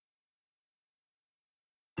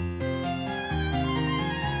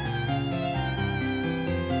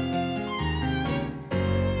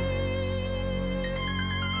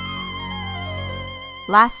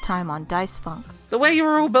Last time on Dice Funk. The way you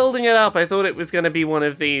were all building it up, I thought it was going to be one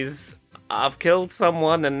of these, I've killed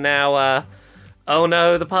someone and now, oh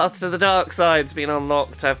no, the path to the dark side's been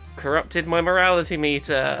unlocked, I've corrupted my morality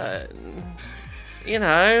meter. You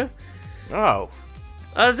know. Oh.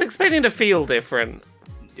 I was expecting to feel different.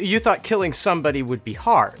 You thought killing somebody would be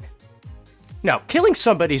hard. No, killing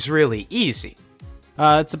somebody's really easy.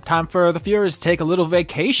 It's time for the Furies to take a little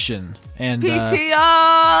vacation. And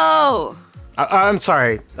PTO! I'm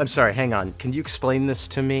sorry, hang on. Can you explain this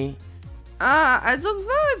to me? I don't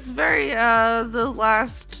know, it's very, the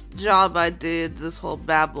last job I did, this whole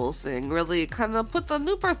Babel thing, really kind of put a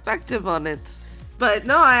new perspective on it. But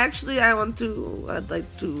no, I'd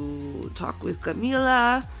like to talk with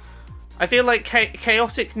Camila. I feel like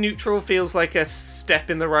chaotic neutral feels like a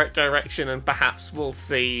step in the right direction, and perhaps we'll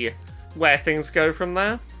see where things go from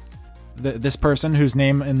there. This person, whose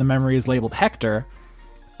name in the memory is labeled Hector,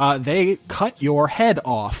 they cut your head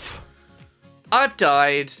off. I've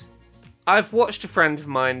died. I've watched a friend of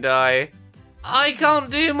mine die. I can't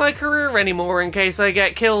do my career anymore in case I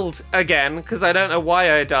get killed again, because I don't know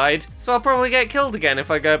why I died, so I'll probably get killed again if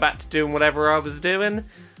I go back to doing whatever I was doing.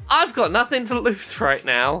 I've got nothing to lose right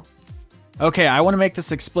now. Okay, I want to make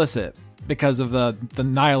this explicit because of the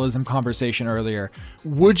nihilism conversation earlier.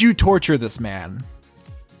 Would you torture this man?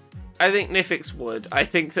 I think Nifix would. I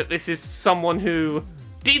think that this is someone who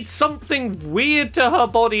did something weird to her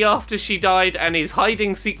body after she died and is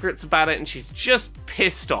hiding secrets about it, and she's just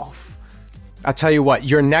pissed off. I'll tell you what,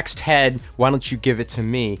 your next head, why don't you give it to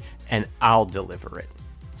me and I'll deliver it.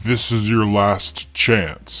 This is your last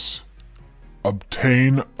chance.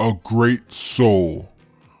 Obtain a great soul,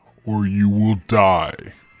 or you will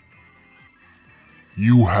die.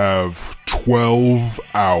 You have 12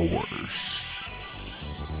 hours.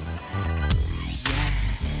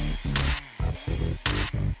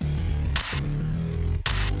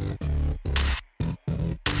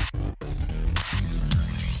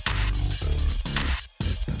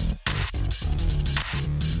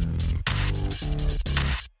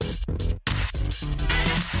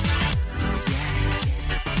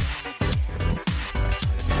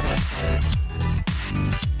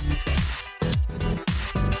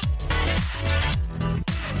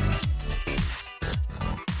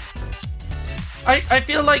 I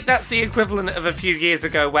feel like that's the equivalent of a few years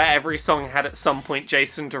ago where every song had at some point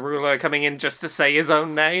Jason Derulo coming in just to say his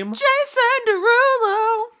own name. Jason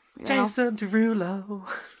Derulo! Jason Derulo.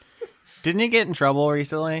 Didn't he get in trouble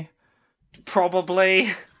recently?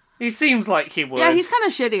 Probably. He seems like he would. Yeah, he's kind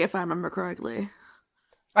of shitty if I remember correctly.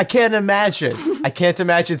 I can't imagine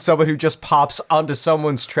someone who just pops onto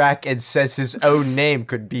someone's track and says his own name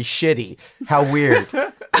could be shitty. How weird.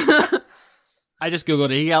 I just Googled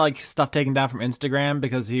it. He got like stuff taken down from Instagram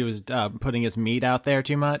because he was putting his meat out there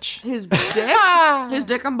too much. His dick? His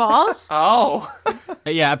dick and balls? Oh.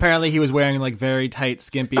 Yeah, apparently he was wearing like very tight,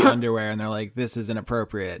 skimpy underwear, and they're like, this is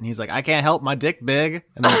inappropriate. And he's like, I can't help my dick big.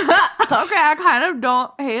 And Okay, I kind of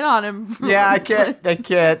don't hate on him. Yeah, I can't,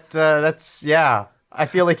 yeah. I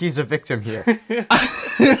feel like he's a victim here.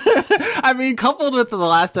 I mean, coupled with the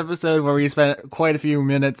last episode where we spent quite a few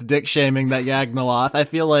minutes dick shaming that Yagnoloth, I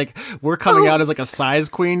feel like we're coming out as like a size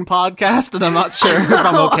queen podcast, and I'm not sure if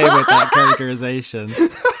I'm okay with that characterization.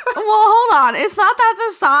 Well, hold on. It's not that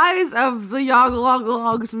the size of the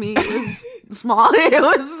Yogglog's meat is small. It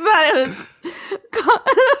was that it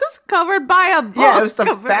was covered by a book. Yeah, it was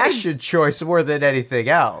the fashion choice more than anything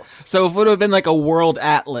else. So if it would have been like a world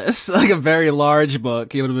atlas, like a very large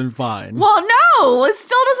book, it would have been fine. Well, no, it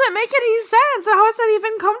still doesn't make any sense. How is that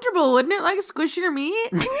even comfortable? Wouldn't it like squish your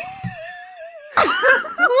meat? Wouldn't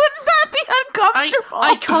that be uncomfortable?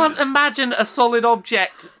 I can't imagine a solid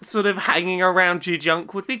object sort of hanging around your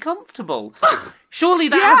junk would be comfortable. Surely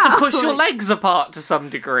that has to push your legs apart to some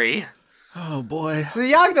degree. Oh boy. So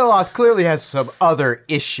Yagnoloth clearly has some other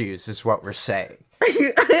issues, is what we're saying.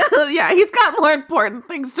 Yeah, he's got more important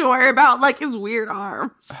things to worry about, like his weird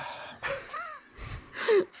arms.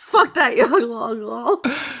 Fuck that Yogglog.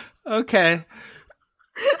 Okay.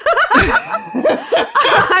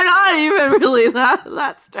 I'm not even really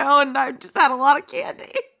that stoned. I've just had a lot of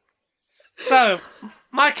candy. So,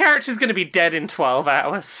 my character's going to be dead in 12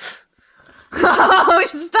 hours. We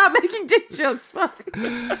should stop making dick jokes. Fuck.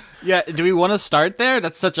 Yeah, do we want to start there?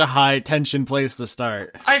 That's such a high tension place to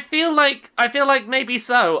start. I feel like maybe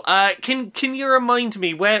so. Can you remind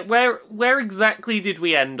me where exactly did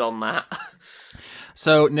we end on that?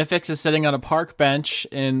 So Nifix is sitting on a park bench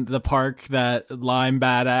in the park that Lime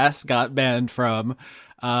Badass got banned from.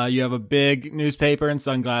 You have a big newspaper and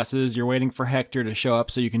sunglasses. You're waiting for Hector to show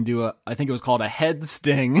up so you can do I think it was called a head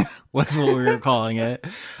sting, was what we were calling it.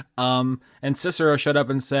 And Cicero showed up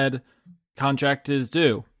and said, contract is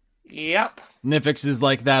due. Yep. Nifix is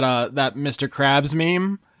like that Mr. Krabs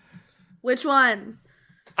meme. Which one?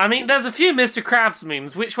 I mean, there's a few Mr. Krabs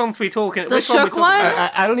memes. Which one's we talking? The which shook we one?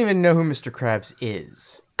 I don't even know who Mr. Krabs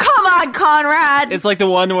is. Come on, Conrad! It's like the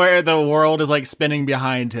one where the world is like spinning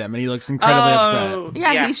behind him and he looks incredibly upset.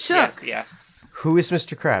 Yeah, yes, he shook. Yes. Who is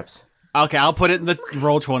Mr. Krabs? Okay, I'll put it in the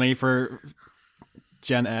roll 20 for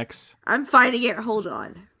Gen X. I'm finding it. Hold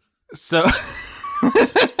on. So,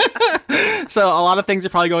 so a lot of things are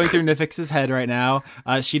probably going through Nifix's head right now.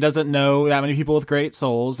 She doesn't know that many people with great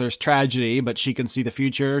souls. There's tragedy, but she can see the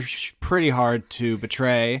future. Pretty hard to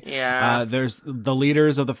betray. Yeah. There's the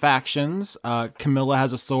leaders of the factions. Camilla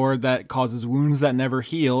has a sword that causes wounds that never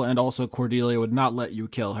heal, and also Cordelia would not let you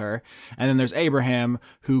kill her. And then there's Abraham,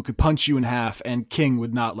 who could punch you in half, and King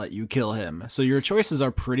would not let you kill him. So your choices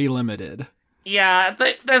are pretty limited. Yeah,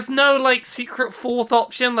 there's no, like, secret fourth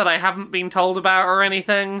option that I haven't been told about or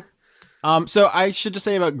anything. So I should just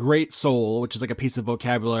say about Great Soul, which is like a piece of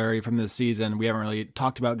vocabulary from this season we haven't really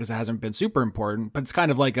talked about because it hasn't been super important, but it's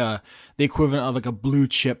kind of like the equivalent of like a blue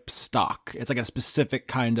chip stock. It's like a specific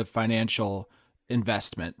kind of financial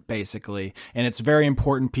investment, basically. And it's very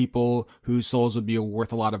important people whose souls would be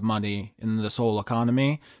worth a lot of money in the soul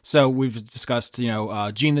economy. So we've discussed,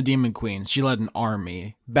 Jean the Demon Queen. She led an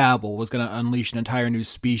army. Babel was going to unleash an entire new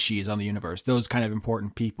species on the universe. Those kind of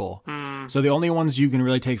important people. So the only ones you can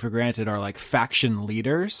really take for granted are like faction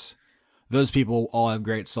leaders. Those people all have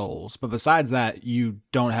great souls. But besides that, you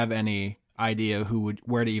don't have any idea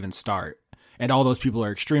where to even start. And all those people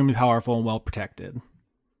are extremely powerful and well protected.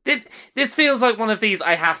 This feels like one of these,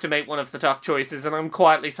 I have to make one of the tough choices, and I'm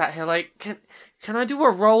quietly sat here like, can I do a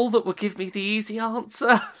roll that will give me the easy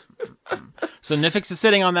answer? So Nifix is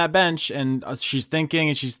sitting on that bench, and she's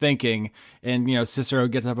thinking, and Cicero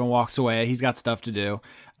gets up and walks away. He's got stuff to do.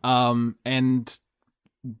 And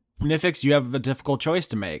Nifix, you have a difficult choice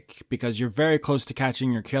to make, because you're very close to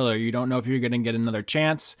catching your killer. You don't know if you're going to get another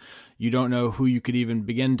chance. You don't know who you could even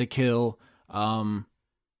begin to kill.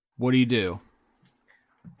 What do you do?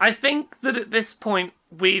 I think that at this point,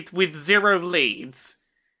 with 0 leads,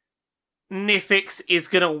 Nifix is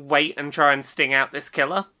gonna wait and try and sting out this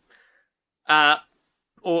killer,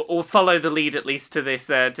 or follow the lead at least to this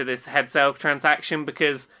head sale transaction,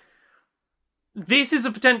 because this is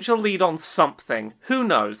a potential lead on something. Who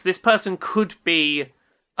knows? This person could be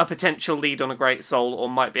a potential lead on a great soul, or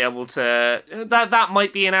might be able to. That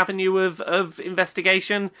might be an avenue of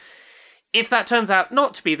investigation. If that turns out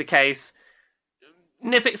not to be the case,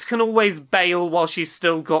 Nifix can always bail while she's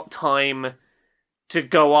still got time to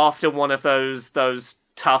go after one of those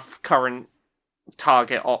tough current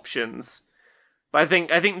target options. But I think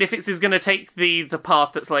Nifix is going to take the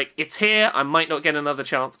path that's like, it's here, I might not get another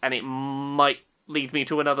chance, and it might lead me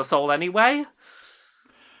to another soul anyway.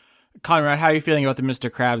 Conrad, how are you feeling about the Mr.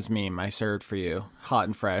 Krabs meme I served for you? Hot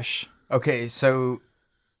and fresh. Okay, so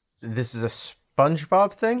this is a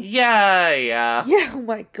SpongeBob thing? Yeah. Yeah, oh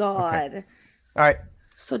my god. All right.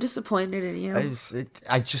 So disappointed in you. I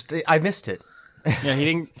missed it. Yeah,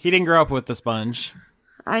 he didn't grow up with the sponge.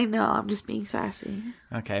 I know, I'm just being sassy.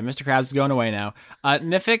 Okay, Mr. Krabs is going away now.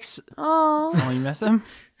 Nifix. Oh, you miss him?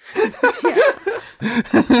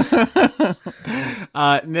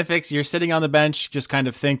 Nifix, you're sitting on the bench just kind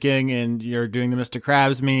of thinking, and you're doing the Mr.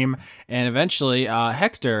 Krabs meme, and eventually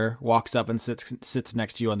Hector walks up and sits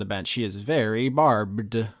next to you on the bench. She is very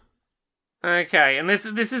barbed. Okay, and this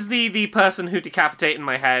is the person who decapitated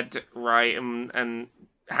my head, right, and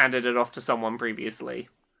handed it off to someone previously.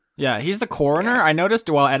 Yeah, he's the coroner. Yeah. I noticed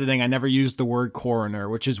while editing I never used the word coroner,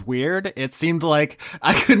 which is weird. It seemed like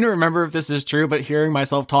I couldn't remember if this is true, but hearing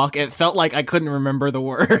myself talk, it felt like I couldn't remember the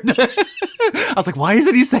word. I was like, why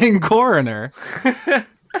isn't he saying coroner?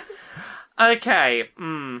 Okay.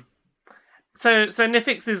 So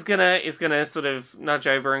Nifix is gonna sort of nudge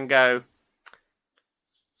over and go,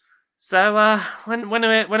 so, when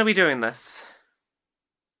are we doing this?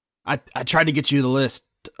 I tried to get you the list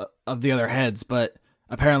of the other heads, but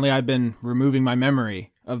apparently I've been removing my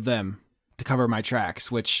memory of them to cover my tracks,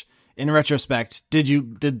 which, in retrospect, did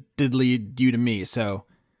lead you to me, so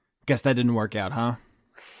guess that didn't work out, huh?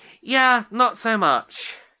 Yeah, not so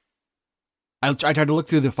much. I tried to look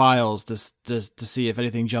through the files to see if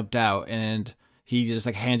anything jumped out, and he just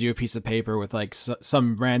like hands you a piece of paper with like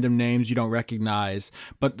some random names you don't recognize.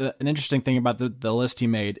 But an interesting thing about the list he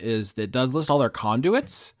made is that it does list all their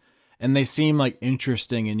conduits, and they seem like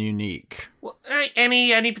interesting and unique. Well,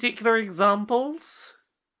 any particular examples?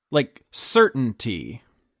 Like Certainty.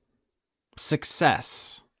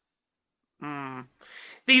 success.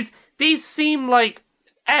 These seem like,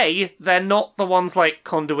 they're not the ones like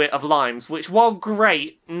Conduit of Limes, which, while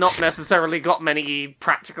great, not necessarily got many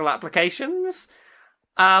practical applications.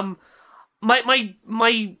 My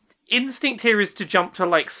instinct here is to jump to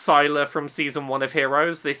like Sylar from season 1 of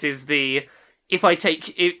Heroes. This is the if I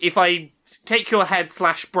take your head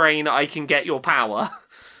 / brain, I can get your power.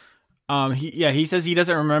 He says he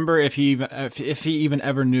doesn't remember if he even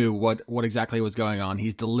ever knew what exactly was going on.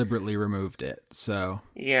 He's deliberately removed it. So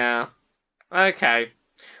yeah, okay.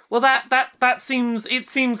 Well, that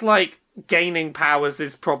seems like gaining powers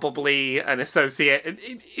is probably an associate.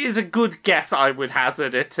 It is a good guess, I would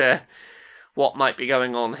hazard it. What might be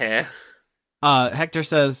going on here? Hector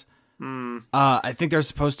says, I think there's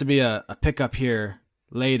supposed to be a pickup here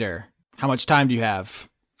later. How much time do you have?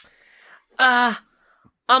 I'm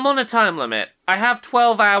on a time limit. I have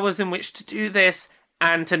 12 hours in which to do this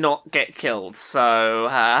and to not get killed,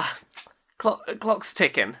 so, clock's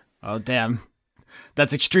ticking. Oh, damn.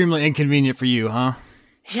 That's extremely inconvenient for you, huh?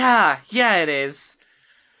 Yeah, it is.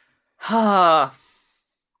 Well,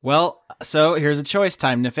 so here's a choice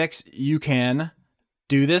time, Nifix. You can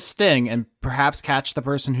do this sting and perhaps catch the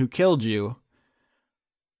person who killed you,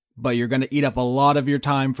 but you're going to eat up a lot of your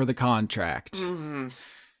time for the contract.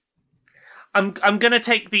 I'm gonna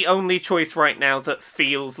take the only choice right now that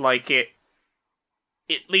feels like it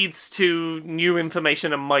leads to new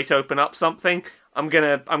information and might open up something. I'm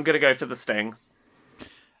gonna go for the sting.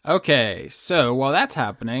 Okay, so while that's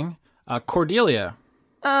happening, Cordelia.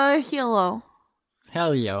 Hello.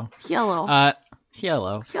 Hello. Hello.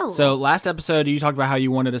 Hello. Hello. So last episode, you talked about how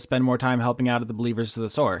you wanted to spend more time helping out at the Believers to the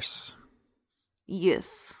Source.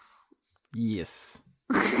 Yes. Yes.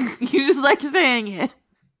 You just like saying it.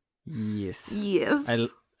 Yes. Yes.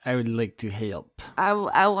 I would like to help. I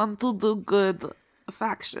want to do good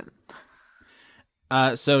faction.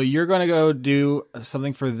 So you're going to go do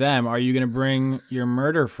something for them. Are you going to bring your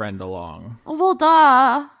murder friend along? Well,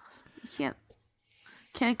 duh. You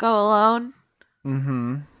can't go alone.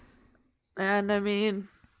 Mm-hmm. And I mean...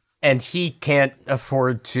 And he can't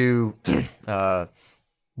afford to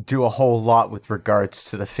do a whole lot with regards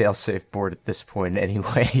to the failsafe board at this point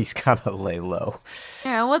anyway. He's gotta lay low.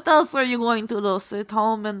 Yeah, what else are you going to do? Sit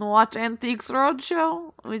home and watch Antiques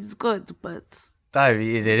Roadshow? It's good, but... I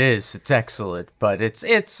mean, it is. It's excellent, but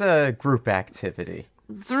it's a group activity.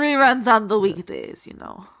 It's reruns on the weekdays, you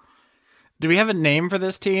know. Do we have a name for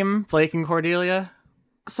this team, Blake and Cordelia?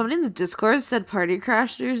 Somebody in the Discord said Party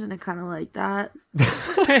Crashers, and I kind of like that.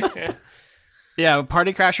 Yeah,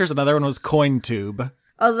 Party Crashers. Another one was Coin Tube.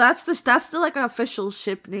 Oh, that's the like official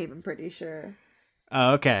ship name, I'm pretty sure.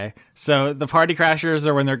 Oh, okay. So the Party Crashers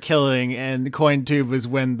are when they're killing, and Coin Tube is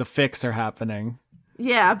when the fix are happening.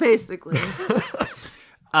 Yeah, basically.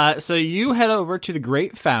 So you head over to the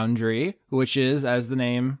Great Foundry, which is, as the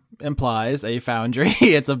name implies, a foundry.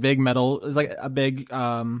 It's a big it's like a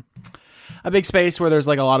big space where there's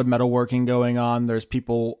like a lot of metalworking going on. There's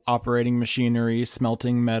people operating machinery,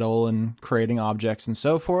 smelting metal, and creating objects and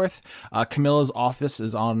so forth. Camilla's office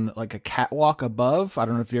is on like a catwalk above. I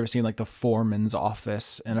don't know if you've ever seen like the foreman's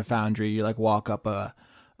office in a foundry. You like walk up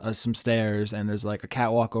some stairs and there's like a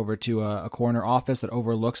catwalk over to a corner office that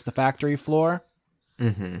overlooks the factory floor.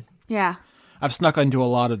 Mm-hmm. Yeah. I've snuck into a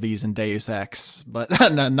lot of these in Deus Ex, but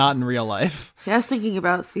not in real life. See, I was thinking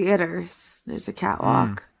about theaters. There's a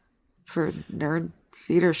catwalk for nerd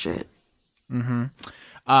theater shit. Mm-hmm.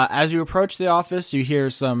 As you approach the office, you hear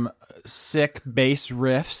some sick bass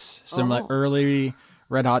riffs, some like early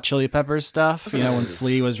Red Hot Chili Peppers stuff. You know, when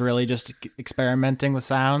Flea was really just experimenting with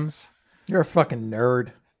sounds. You're a fucking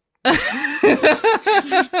nerd.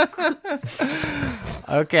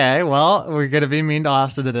 Okay, well, we're gonna be mean to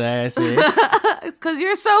Austin today, I see. It's because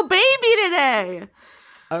you're so baby today.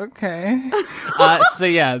 Okay. So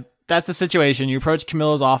yeah, that's the situation. You approach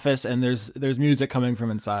Camilla's office, and there's music coming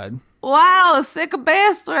from inside. Wow, sick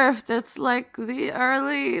bass riff. It's like the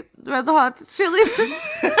early Red Hot Chili.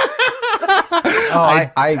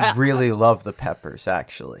 I really love the Peppers,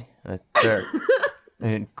 actually. They're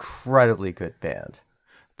an incredibly good band.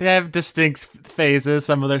 They have distinct phases.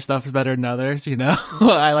 Some of their stuff is better than others, you know?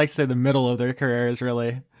 I like to say the middle of their career is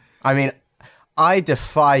really... I mean, I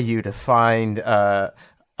defy you to find an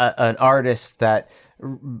artist that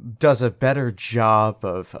does a better job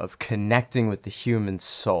of connecting with the human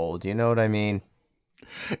soul. Do you know what I mean?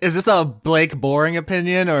 Is this a Blake Boring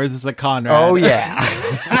opinion, or is this a Conrad? Oh, yeah.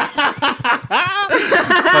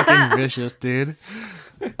 Fucking vicious, dude.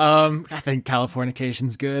 I think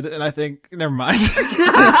Californication's good, and I think... Never mind.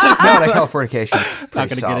 No, Californication's pretty Not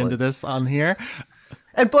gonna solid. get into this on here.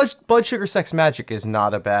 And Blood Sugar Sex Magic is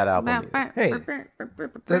not a bad album either. Hey,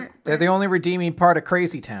 they're the only redeeming part of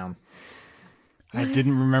Crazy Town. I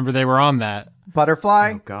didn't remember they were on that.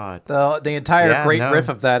 Butterfly. Oh God. The entire Yeah, great no. riff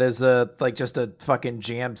of that is just a fucking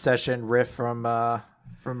jam session riff from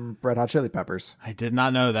Red Hot Chili Peppers. I did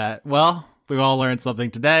not know that. Well, we've all learned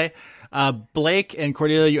something today. Blake and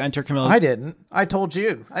Cordelia, you enter Camilla's... I didn't. I told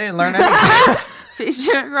you. I didn't learn anything.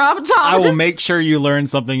 Featuring Rob Thomas. I will make sure you learn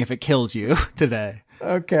something if it kills you today.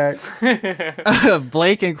 Okay.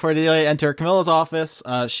 Blake and Cordelia enter Camilla's office.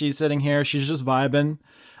 She's sitting here. She's just vibing.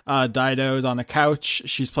 Dido's on a couch.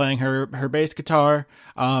 She's playing her bass guitar.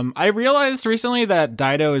 I realized recently that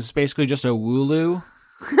Dido is basically just a Wooloo,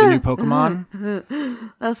 the new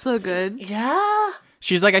Pokemon. That's so good. Yeah.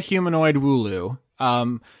 She's like a humanoid Wooloo.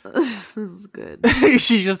 This is good.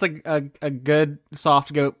 She's just a good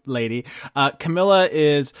soft goat lady. Camilla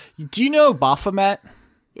is... Do you know Baphomet?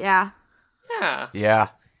 Yeah. Yeah.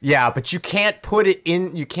 Yeah, but you can't put it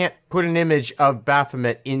in. You can't put an image of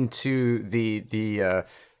Baphomet into the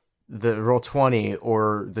Roll20,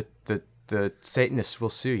 or the Satanists will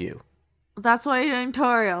sue you. That's why you're doing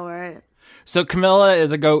Toriel, right? So Camilla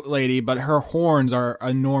is a goat lady, but her horns are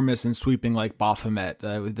enormous and sweeping like Baphomet,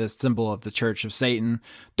 the symbol of the Church of Satan.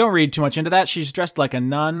 Don't read too much into that. She's dressed like a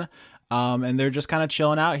nun, and they're just kind of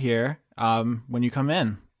chilling out here when you come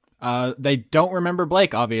in. They don't remember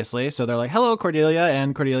Blake, obviously, so they're like, hello, Cordelia,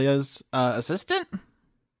 and Cordelia's assistant?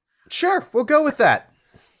 Sure, we'll go with that.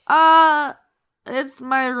 It's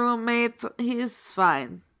my roommate. He's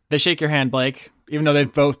fine. They shake your hand, Blake, even though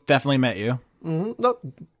they've both definitely met you. Look,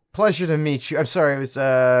 pleasure to meet you. I'm sorry, it was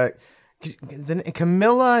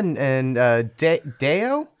Camilla and Deo?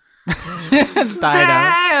 Dido.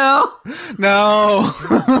 Damn! No.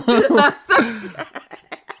 I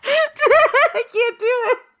can't do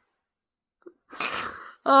it.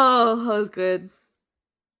 Oh, that was good.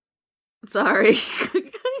 Sorry. I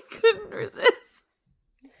couldn't resist.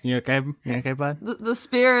 You okay? You okay, bud? The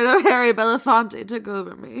spirit of Harry Belafonte took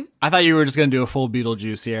over me. I thought you were just going to do a full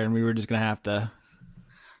Beetlejuice here, and we were just going to have to...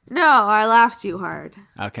 No, I laughed too hard.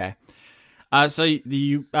 Okay. So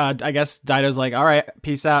you I guess Dido's like, all right,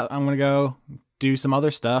 peace out. I'm going to go do some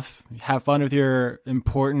other stuff. Have fun with your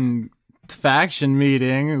important faction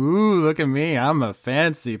meeting. Ooh, look at me. I'm a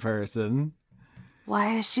fancy person.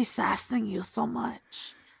 Why is she sassing you so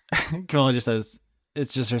much? Camilla just says,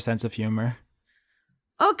 it's just her sense of humor.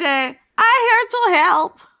 Okay, I'm here to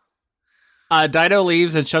help. Dido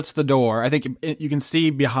leaves and shuts the door. I think you can see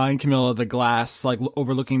behind Camilla the glass, like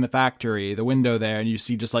overlooking the factory, the window there, and you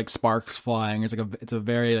see just like sparks flying. It's a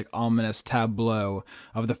very like ominous tableau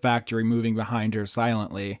of the factory moving behind her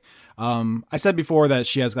silently. I said before that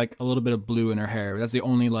she has like a little bit of blue in her hair. That's the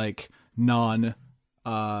only like normie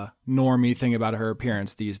thing about her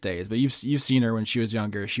appearance these days. But you've seen her when she was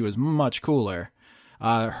younger. She was much cooler.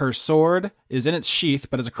 Her sword is in its sheath,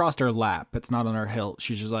 but it's across her lap. It's not on her hilt.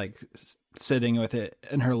 She's just like sitting with it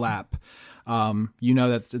in her lap. You know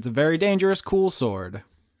that it's a very dangerous, cool sword.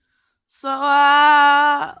 So,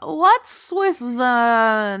 what's with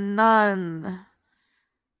the nun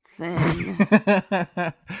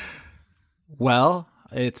thing? Well,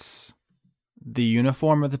 it's the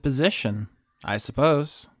uniform of the position, I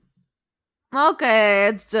suppose. Okay,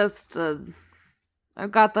 it's just,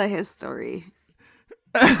 I've got the history.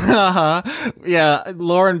 Yeah,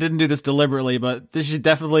 Lauren didn't do this deliberately, but this is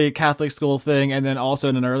definitely a Catholic school thing. And then also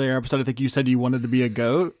in an earlier episode, I think you said you wanted to be a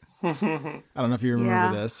goat. I don't know if you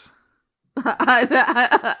remember this.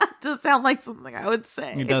 Just sound like something I would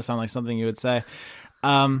say. It does sound like something you would say.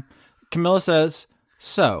 Camilla says,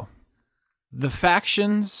 so, the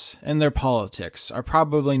factions and their politics are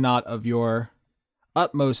probably not of your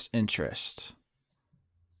utmost interest.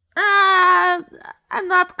 I'm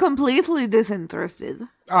not completely disinterested.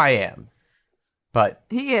 I am. But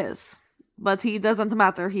He is. But he doesn't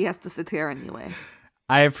matter. He has to sit here anyway.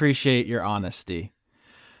 I appreciate your honesty.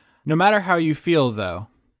 No matter how you feel, though,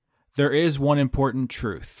 there is one important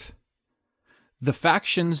truth. The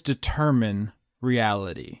factions determine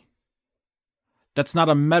reality. That's not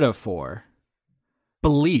a metaphor.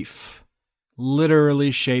 Belief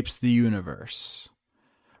literally shapes the universe.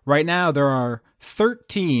 Right now, there are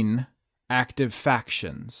 13 active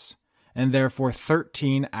factions, and therefore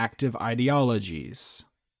 13 active ideologies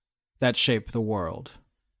that shape the world.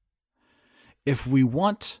 If we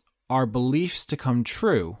want our beliefs to come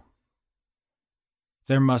true,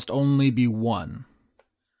 there must only be one.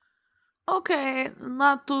 Okay,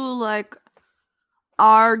 not to,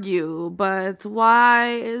 argue, but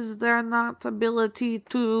why is there not ability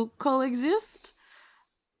to coexist?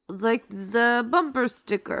 Like the bumper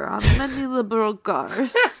sticker on many liberal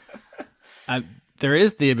cars. there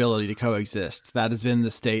is the ability to coexist. That has been the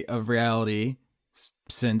state of reality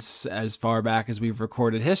since as far back as we've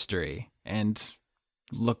recorded history. And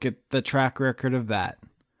look at the track record of that.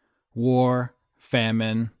 War,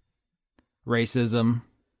 famine, racism.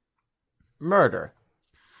 Murder.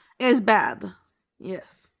 It's bad.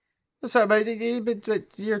 Yes. So, but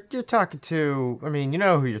you're talking to. I mean, you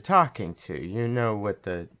know who you're talking to. You know what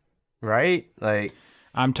the right? Like,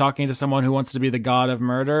 I'm talking to someone who wants to be the god of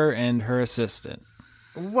murder and her assistant.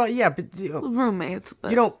 well, yeah, but Roommates.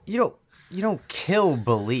 But you don't kill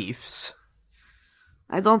beliefs.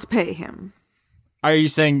 I don't pay him. Are you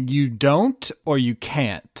saying you don't or you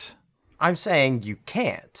can't? I'm saying you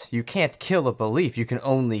can't. You can't kill a belief. You can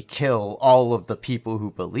only kill all of the people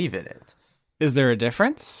who believe in it. Is there a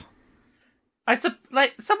difference?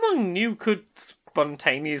 Someone new could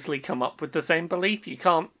spontaneously come up with the same belief. You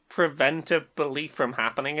can't prevent a belief from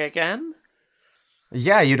happening again.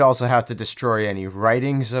 Yeah, you'd also have to destroy any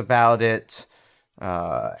writings about it,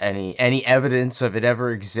 any evidence of it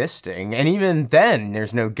ever existing, and even then,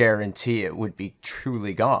 there's no guarantee it would be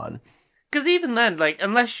truly gone. Because even then,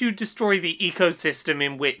 unless you destroy the ecosystem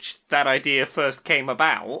in which that idea first came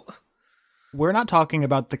about... We're not talking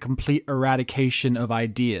about the complete eradication of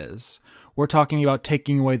ideas. We're talking about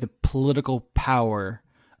taking away the political power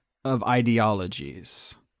of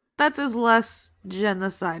ideologies. That is less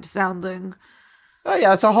genocide sounding. Oh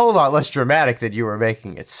yeah, it's a whole lot less dramatic than you were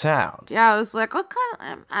making it sound. Yeah, I was like, what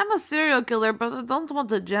kind of... I'm a serial killer, but I don't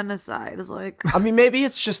want a genocide. It's like... I mean, maybe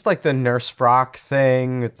it's just like the Nurse Frock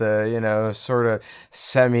thing with the, sort of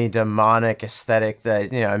semi-demonic aesthetic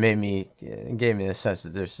that, gave me the sense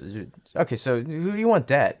that there's... Okay, so who do you want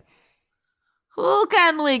dead? Who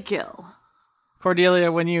can we kill?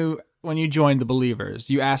 Cordelia, when you joined the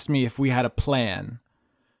Believers, you asked me if we had a plan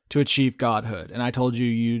to achieve godhood, and I told you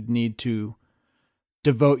you'd need to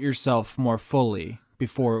devote yourself more fully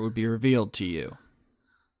before it would be revealed to you.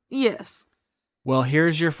 Yes. Well,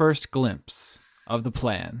 here's your first glimpse of the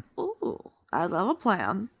plan. Ooh, I love a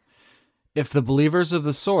plan. If the Believers of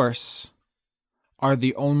the Source are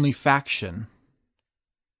the only faction,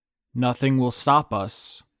 nothing will stop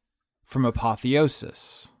us from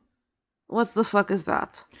apotheosis. What the fuck is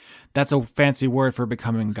that? That's a fancy word for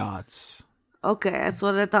becoming gods. Okay, that's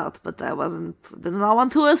what I thought, but did not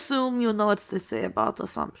want to assume you know what to say about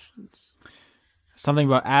assumptions. Something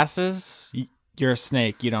about asses? You're a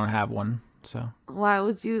snake, you don't have one, so. Why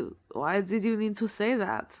did you need to say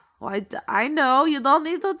that? I know, you don't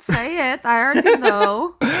need to say it, I already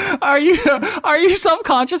know. Are you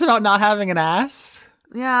self-conscious about not having an ass?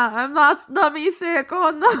 Yeah, I'm not dummy thick,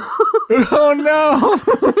 oh no. Oh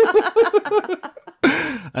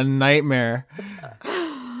no! A nightmare.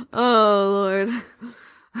 Oh, Lord.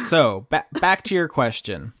 So, back to your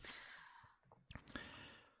question.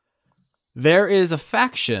 There is a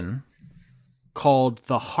faction called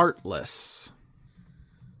the Heartless.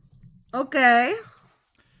 Okay.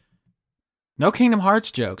 No Kingdom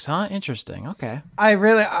Hearts jokes, huh? Interesting. Okay. I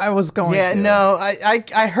was going to. Yeah, no,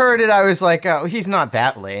 I heard it. I was like, oh, he's not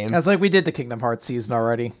that lame. I was like, we did the Kingdom Hearts season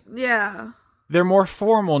already. Yeah. Their more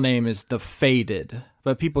formal name is the Faded,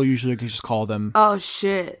 but people usually just call them Oh,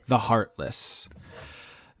 shit. the Heartless.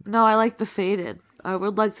 No, I like the Faded. I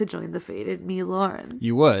would like to join the Faded, me, Lauren.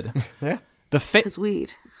 You would. Yeah. Because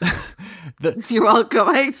weed. The- You're welcome,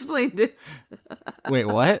 I explained it. Wait,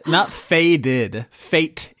 what? Not Faded.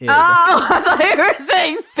 Fate-id. Oh, I thought you were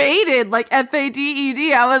saying faded, like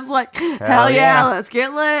Faded. I was like, hell yeah, let's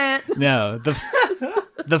get lit. No,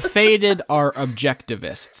 the Faded are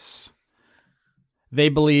objectivists. They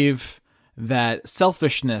believe that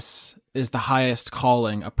selfishness is the highest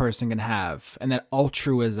calling a person can have, and that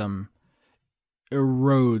altruism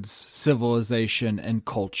erodes civilization and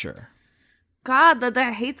culture. God, that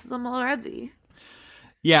I hate them already.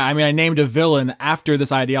 Yeah, I mean, I named a villain after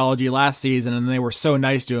this ideology last season, and they were so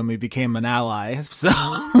nice to him, he became an ally. So,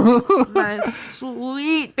 My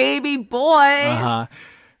sweet baby boy. uh-huh.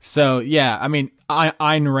 So yeah, I mean,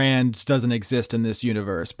 Ayn Rand doesn't exist in this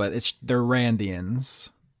universe, but they're Randians.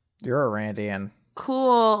 You're a Randian.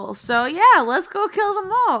 Cool. So yeah, let's go kill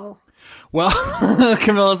them all. Well,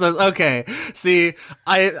 Camilla says, "Okay, see,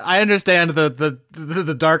 I understand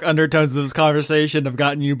the dark undertones of this conversation have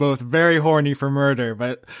gotten you both very horny for murder,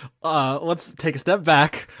 but let's take a step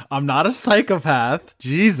back. I'm not a psychopath.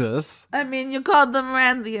 Jesus. I mean, you called them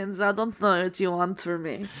Randians. I don't know what you want from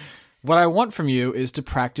me. What I want from you is to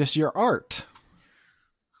practice your art.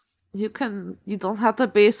 You don't have to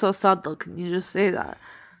be so subtle. Can you just say that?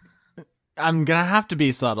 I'm gonna have to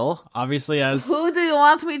be subtle, obviously, as Who do you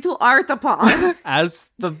want me to art upon? as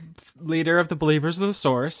the leader of the Believers of the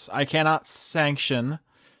Source. I cannot sanction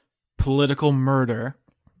political murder.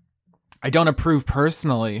 I don't approve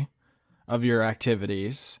personally of your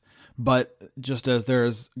activities, but just as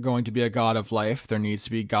there's going to be a god of life, there needs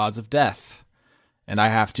to be gods of death. And I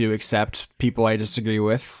have to accept people I disagree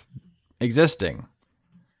with existing.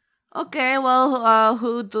 Okay, well,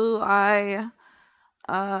 who do I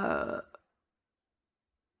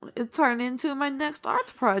turn into my next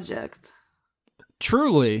art project?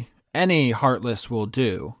 Truly, any Heartless will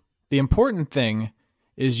do. The important thing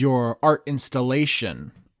is your art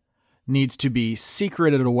installation needs to be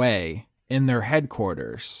secreted away in their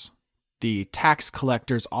headquarters, the tax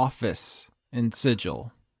collector's office in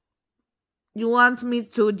Sigil. You want me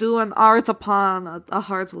to do an art upon a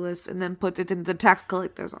Heartless and then put it in the tax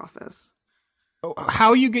collector's office?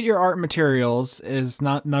 How you get your art materials is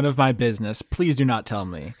none of my business. Please do not tell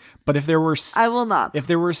me. But if there were I will not. If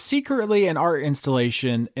there were secretly an art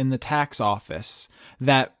installation in the tax office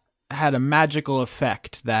that had a magical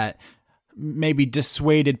effect that maybe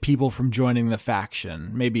dissuaded people from joining the faction,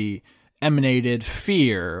 maybe emanated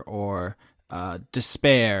fear or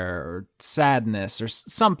despair or sadness or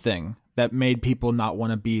something that made people not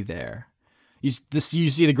want to be there. You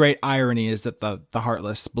see the great irony is that the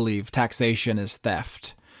Heartless believe taxation is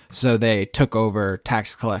theft. So they took over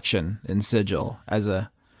tax collection in Sigil as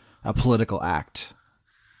a political act.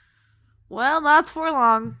 Well, not for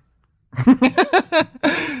long.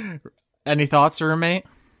 Any thoughts, roommate?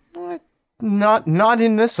 Not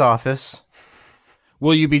in this office.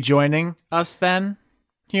 Will you be joining us then,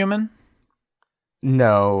 human?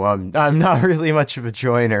 No, I'm not really much of a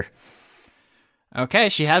joiner. Okay,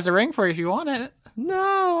 she has a ring for you if you want it.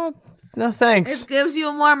 No, thanks. It gives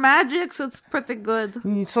you more magic, so it's pretty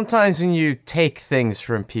good. Sometimes when you take things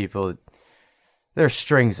from people, there's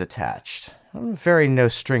strings attached. I'm a very no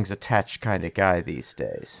strings attached kind of guy these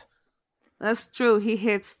days. That's true. He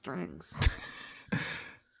hates strings.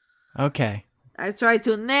 Okay. I try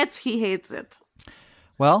to knit. He hates it.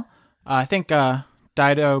 Well, I think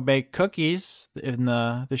Dido baked cookies.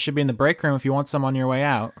 They should be in the break room if you want some on your way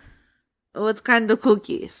out. What kind of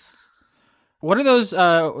cookies? What are those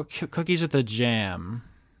cookies with the jam?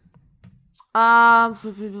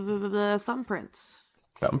 Thumbprints.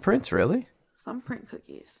 Thumbprints, really? Thumbprint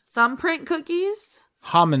cookies. Thumbprint cookies?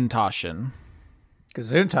 Hamantaschen.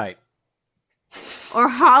 Gesundheit. Or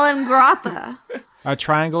Hollengrotha. A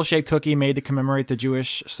triangle-shaped cookie made to commemorate the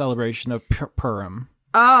Jewish celebration of Purim.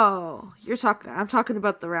 Oh, I'm talking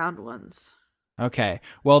about the round ones. Okay.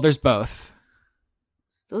 Well, there's both.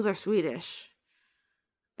 Those are Swedish.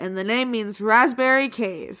 And the name means Raspberry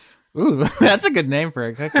Cave. Ooh, that's a good name for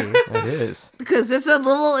a cookie. It is. Because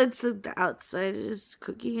the outside is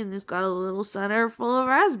cookie and it's got a little center full of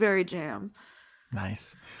raspberry jam.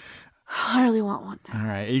 Nice. I really want one now. All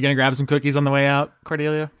right. Are you going to grab some cookies on the way out,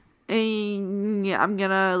 Cordelia? And yeah, I'm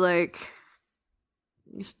gonna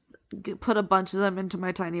just put a bunch of them into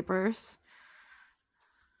my tiny purse.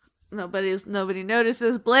 Nobody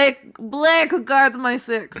notices. Blake guard my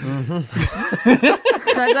 6. Mm-hmm.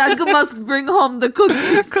 I must bring home the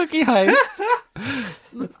cookies. Cookie heist.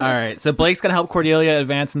 All right. So Blake's going to help Cordelia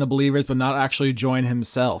advance in the Believers, but not actually join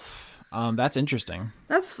himself. That's interesting.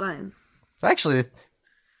 That's fine. Actually,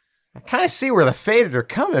 I kind of see where the Fated are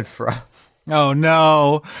coming from. Oh,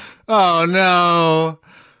 no. Oh, no.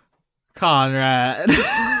 Conrad.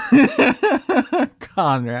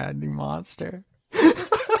 Conrad, you monster.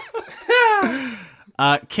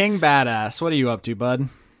 King Badass, what are you up to, bud?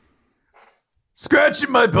 Scratching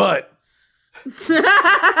my butt.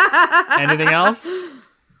 Anything else?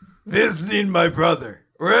 Visiting my brother.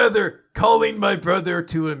 Rather, calling my brother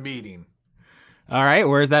to a meeting. All right,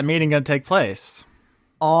 where's that meeting going to take place?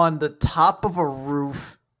 On the top of a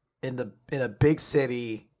roof in a big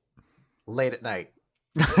city late at night.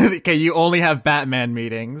 Okay, you only have Batman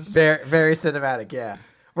meetings. Very, very cinematic, yeah.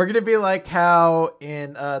 We're going to be like how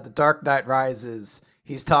in The Dark Knight Rises,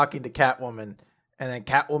 he's talking to Catwoman, and then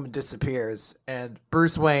Catwoman disappears, and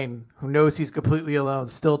Bruce Wayne, who knows he's completely alone,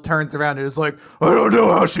 still turns around and is like, I don't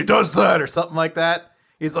know how she does that, or something like that.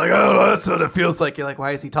 He's like, oh, that's what it feels like. You're like,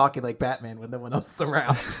 why is he talking like Batman when no one else is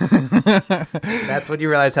around? That's when you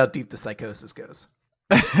realize how deep the psychosis goes.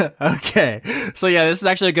 Okay. So yeah, this is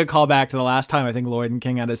actually a good callback to the last time I think Lloyd and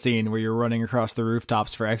King had a scene where you're running across the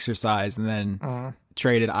rooftops for exercise and then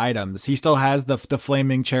traded items. He still has the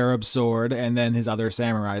flaming cherub sword and then his other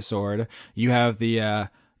samurai sword. You have the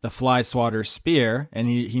fly swatter spear, and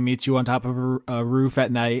he meets you on top of a roof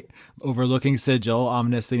at night overlooking Sigil,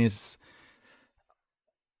 ominously. And he's,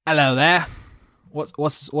 hello there. What's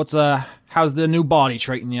how's the new body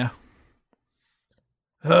treating you?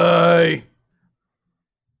 Hi.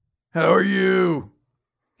 How are you?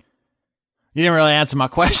 You didn't really answer my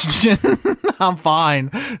question. I'm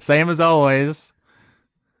fine. Same as always.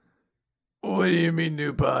 What do you mean,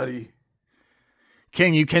 new body?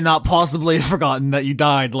 King, you cannot possibly have forgotten that you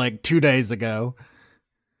died like 2 days ago.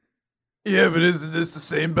 Yeah, but isn't this the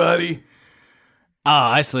same body?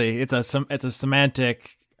 Ah, I see. It's a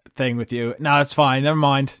semantic thing with you. No, it's fine. Never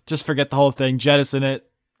mind. Just forget the whole thing. Jettison it.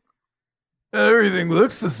 Everything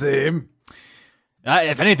looks the same.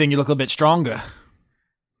 If anything, you look a bit stronger.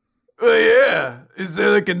 Oh, yeah. Is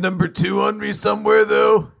there like a number 2 on me somewhere,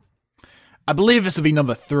 though? I believe this will be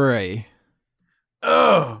number 3.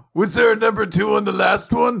 Oh, was there a number 2 on the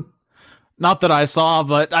last one? Not that I saw,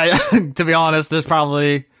 but to be honest, there's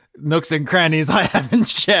probably nooks and crannies I haven't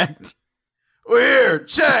checked. Well, here,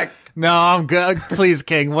 check. No, I'm good. Please,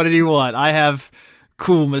 King, what did you want? I have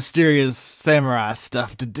cool, mysterious samurai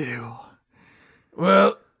stuff to do.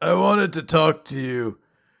 Well, I wanted to talk to you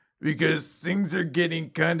because things are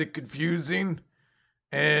getting kind of confusing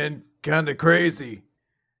and kind of crazy.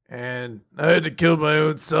 And I had to kill my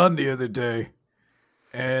own son the other day.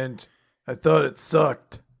 And I thought it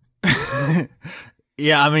sucked.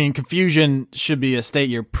 Yeah, I mean, confusion should be a state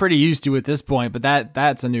you're pretty used to at this point, but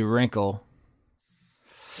that's a new wrinkle.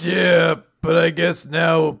 Yeah, but I guess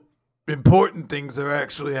now important things are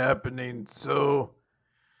actually happening, so...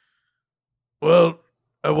 Well,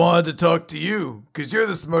 I wanted to talk to you, because you're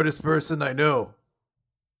the smartest person I know.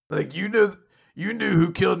 Like, you knew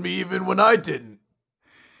who killed me even when I didn't.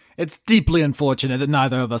 It's deeply unfortunate that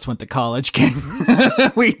neither of us went to college, King.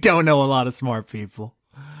 We don't know a lot of smart people.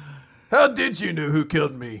 How did you know who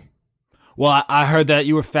killed me? Well, I heard that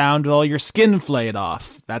you were found with all your skin flayed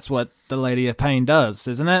off. That's what the Lady of Pain does,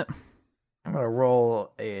 isn't it? I'm going to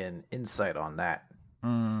roll an insight on that.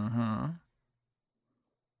 Mm-hmm.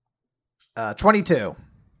 22.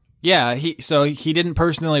 Yeah, he didn't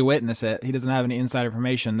personally witness it. He doesn't have any inside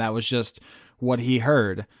information. That was just what he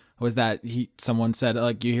heard. Was that someone said,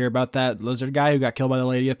 like, you hear about that lizard guy who got killed by the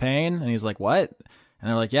Lady of Pain? And he's like, what? And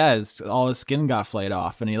they're like, yeah, all his skin got flayed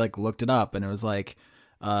off. And he like looked it up, and it was like,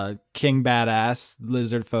 King Badass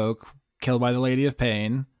lizard folk killed by the Lady of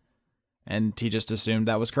Pain, and he just assumed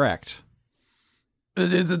that was correct.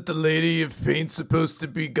 But isn't the Lady of Pain supposed to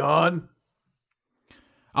be gone?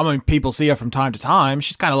 I mean, people see her from time to time.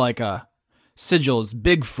 She's kind of like a Sigil's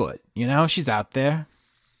Bigfoot, you know? She's out there.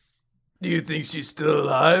 Do you think she's still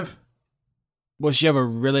alive? Was she ever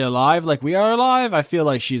really alive like we are alive? I feel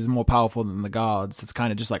like she's more powerful than the gods. It's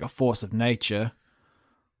kind of just like a force of nature.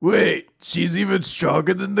 Wait, she's even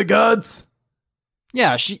stronger than the gods?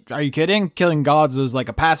 Yeah, are you kidding? Killing gods was like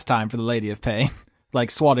a pastime for the Lady of Pain. Like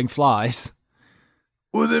swatting flies.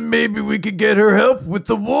 Well, then maybe we could get her help with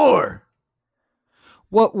the war.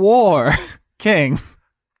 What war? King.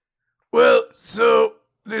 Well, so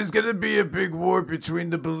there's going to be a big war between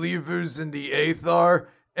the believers and the Aethar,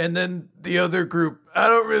 and then the other group. I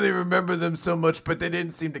don't really remember them so much, but they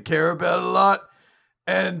didn't seem to care about it a lot.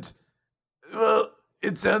 And, well,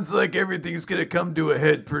 it sounds like everything's going to come to a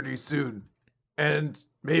head pretty soon. And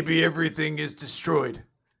maybe everything is destroyed.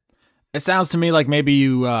 It sounds to me like maybe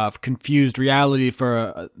you confused reality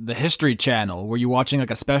for the History Channel. Were you watching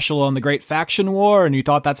like a special on the Great Faction War and you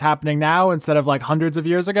thought that's happening now instead of like hundreds of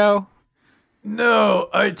years ago? No,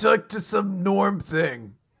 I talked to some Norm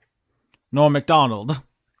thing. Norm Macdonald.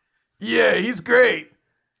 Yeah, he's great.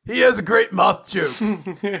 He has a great moth joke.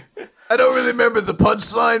 I don't really remember the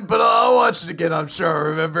punchline, but I'll watch it again, I'm sure I'll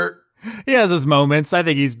remember. He has his moments. I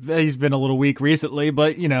think he's been a little weak recently,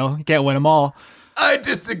 but, you know, you can't win them all. I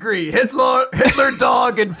disagree. Hitler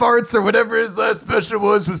dog and farts or whatever his last special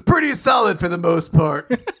was pretty solid for the most part.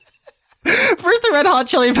 First the Red Hot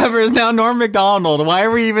Chili Peppers, now Norm Macdonald. Why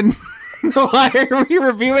are we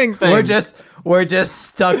reviewing things? We're just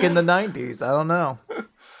stuck in the 90s. I don't know.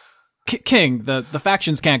 King, the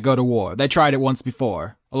factions can't go to war. They tried it once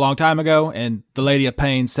before, a long time ago, and the Lady of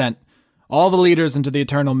Pain sent all the leaders into the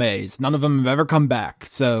Eternal Maze. None of them have ever come back,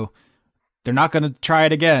 so they're not going to try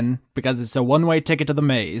it again because it's a one-way ticket to the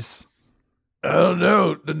maze. I don't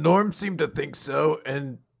know. The Norm seemed to think so,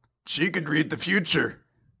 and she could read the future.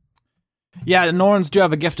 Yeah, the Norns do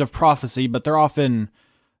have a gift of prophecy, but they're often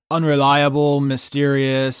unreliable,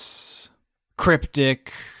 mysterious,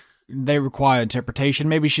 cryptic. They require interpretation.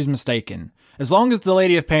 Maybe she's mistaken. As long as the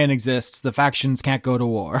Lady of Pain exists, the factions can't go to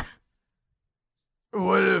war.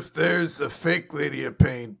 What if there's a fake Lady of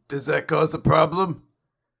Pain? Does that cause a problem?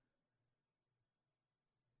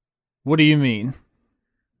 What do you mean?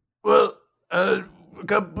 Well, a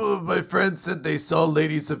couple of my friends said they saw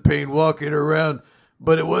Ladies of Pain walking around,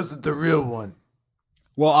 but it wasn't the real one.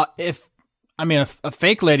 Well, a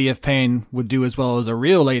fake Lady of Pain would do as well as a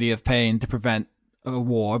real Lady of Pain to prevent a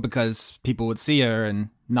war because people would see her and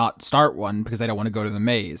not start one because they don't want to go to the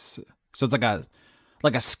maze. So it's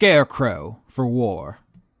like a scarecrow for war.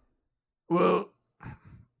 Well,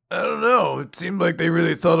 I don't know. It seemed like they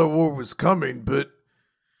really thought a war was coming, but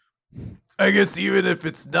I guess even if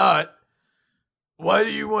it's not, why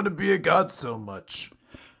do you want to be a god so much?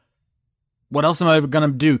 What else am I gonna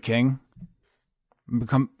do, King?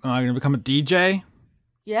 Am I gonna become a DJ?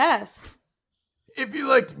 Yes. If you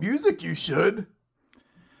liked music, you should.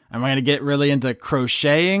 Am I gonna get really into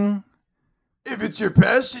crocheting? If it's your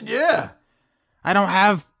passion, yeah. I don't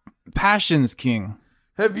have passions, King.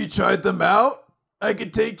 Have you tried them out? I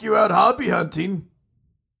could take you out hobby hunting.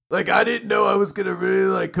 Like, I didn't know I was gonna really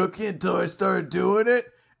like cooking until I started doing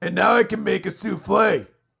it, and now I can make a souffle.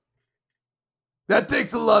 That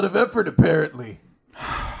takes a lot of effort, apparently.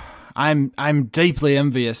 I'm deeply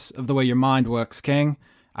envious of the way your mind works, King.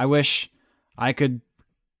 I wish I could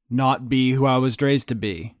not be who I was raised to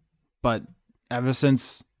be. But ever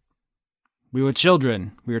since we were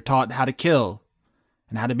children, we were taught how to kill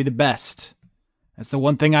and how to be the best. That's the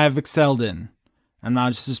one thing I've excelled in. I'm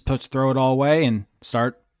not just throw it all away and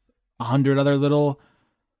start 100 other little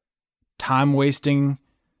time-wasting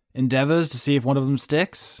endeavors to see if one of them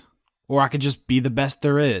sticks. Or I could just be the best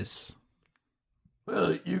there is.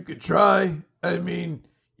 Well, you could try. I mean,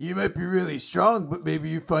 you might be really strong, but maybe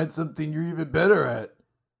you find something you're even better at.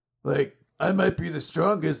 Like, I might be the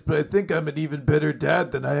strongest, but I think I'm an even better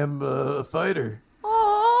dad than I am a fighter.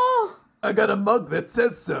 Oh. I got a mug that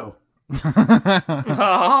says so.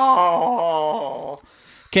 Oh.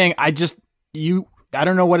 King, I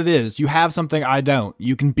don't know what it is. You have something I don't.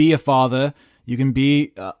 You can be a father. You can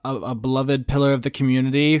be a beloved pillar of the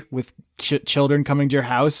community with children coming to your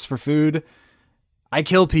house for food. I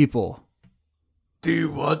kill people. Do you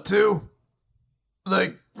want to?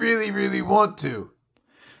 Like, really, really want to?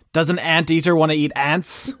 Does an anteater want to eat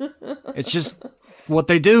ants? It's just what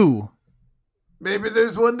they do. Maybe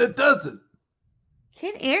there's one that doesn't.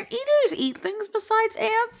 Can anteaters eat things besides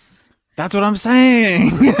ants? That's what I'm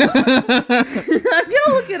saying. I'm gonna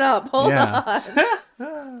look it up. Hold Yeah.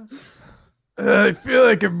 on. I feel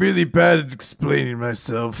like I'm really bad at explaining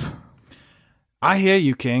myself. I hear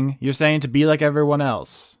you, King. You're saying to be like everyone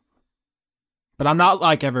else. But I'm not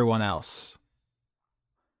like everyone else.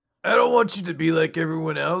 I don't want you to be like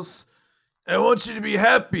everyone else. I want you to be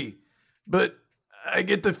happy. But I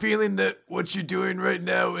get the feeling that what you're doing right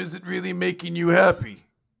now isn't really making you happy.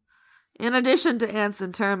 In addition to ants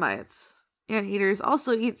and termites, anteaters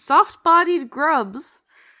also eat soft-bodied grubs,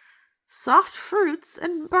 soft fruits,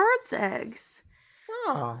 and birds' eggs.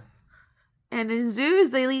 Oh. And in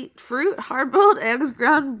zoos, they eat fruit, hard-boiled eggs,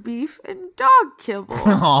 ground beef, and dog kibble.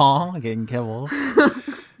 Aw, getting kibbles.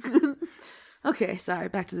 Okay, sorry,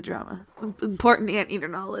 back to the drama. Some important anteater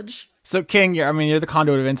knowledge. So, King, you're the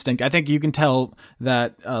conduit of instinct. I think you can tell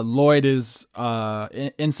that Lloyd is,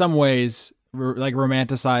 in some ways,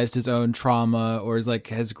 romanticized his own trauma, or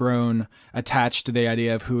has grown attached to the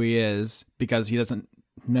idea of who he is because he doesn't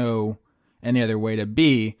know any other way to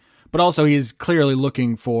be. But also, he's clearly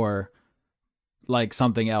looking for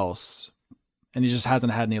something else, and he just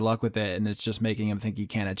hasn't had any luck with it, and it's just making him think he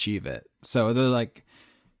can't achieve it. So they're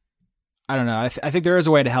I don't know. I think there is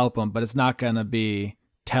a way to help him, but it's not gonna be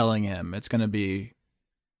telling him. It's gonna be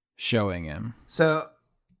showing him. So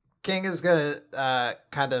King is gonna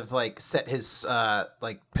kind of set his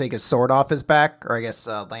take his sword off his back, or I guess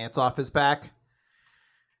lance off his back,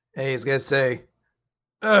 and he's gonna say,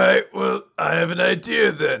 "All right, well, I have an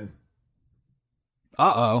idea then.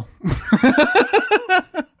 Uh-oh.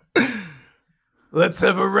 Let's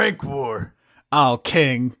have a rank war." Oh,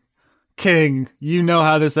 King, you know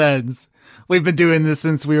how this ends. We've been doing this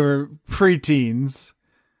since we were preteens.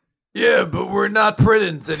 Yeah, but we're not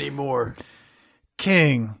preteens anymore.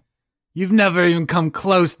 King, you've never even come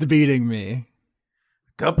close to beating me.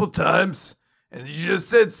 Couple times, and you just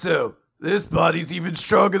said so. This body's even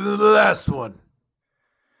stronger than the last one.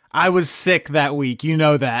 I was sick that week, you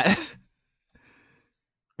know that.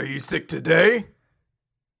 Are you sick today?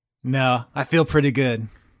 No, I feel pretty good.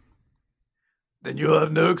 Then you'll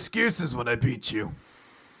have no excuses when I beat you.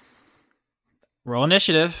 Roll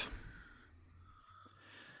initiative.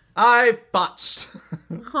 I botched.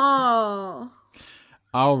 Oh.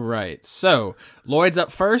 All right, so Lloyd's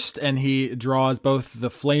up first, and he draws both the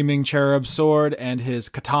flaming cherub sword and his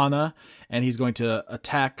katana, and he's going to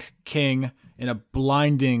attack King in a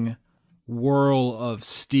blinding whirl of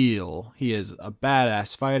steel. He is a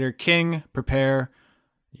badass fighter. King, prepare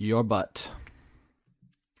your butt.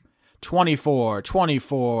 24,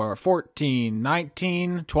 14,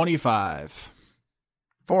 19, 25.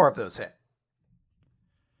 4 of those hit.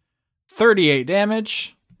 38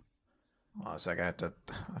 damage. Hold on a second. I have to.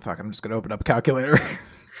 Fuck, I'm just going to open up a calculator.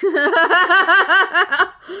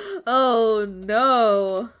 Oh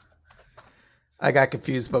no. I got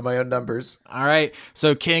confused by my own numbers. All right.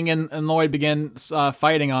 So King and Lloyd begin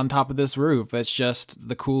fighting on top of this roof. It's just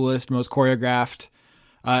the coolest, most choreographed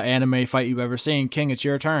anime fight you've ever seen. King, it's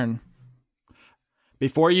your turn.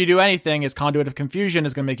 Before you do anything, his Conduit of Confusion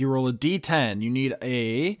is going to make you roll a d10. You need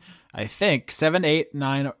I think, 7, 8,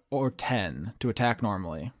 9, or 10 to attack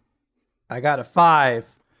normally. I got a 5,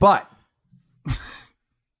 but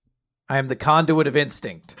I am the Conduit of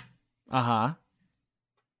Instinct. Uh-huh.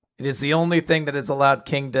 It is the only thing that has allowed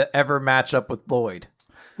King to ever match up with Lloyd.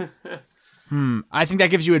 I think that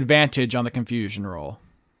gives you advantage on the confusion roll.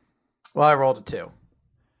 Well, I rolled a 2.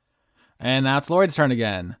 And that's Lloyd's turn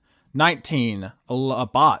again. 19, a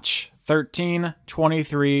botch. 13,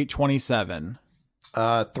 23, 27.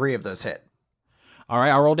 3 of those hit. All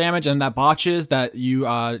right, I'll roll damage, and that botches that you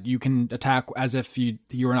can attack as if you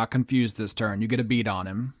were not confused this turn. You get a beat on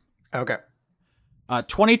him. Okay.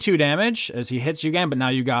 22 damage as he hits you again, but now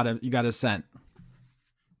you got a scent.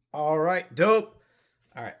 All right, dope.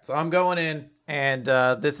 All right, so I'm going in, and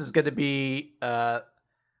this is going to be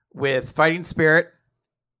with Fighting Spirit,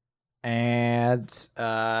 and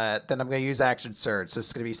then I'm going to use Action Surge. So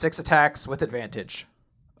it's going to be 6 attacks with advantage.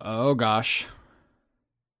 Oh, gosh.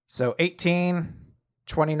 So 18,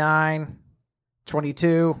 29,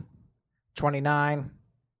 22, 29,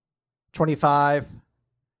 25,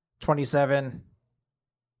 27,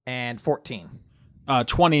 and 14.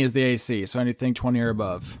 20 is the AC, so anything 20 or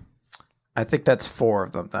above. I think that's 4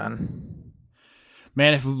 of them then.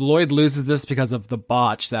 Man, if Lloyd loses this because of the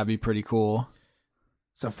botch, that'd be pretty cool.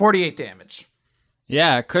 So 48 damage.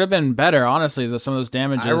 Yeah, it could have been better, honestly, some of those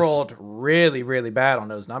damages. I rolled really, really bad on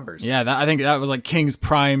those numbers. Yeah, I think that was like King's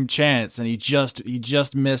prime chance, and he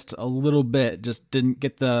just missed a little bit, just didn't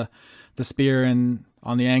get the spear in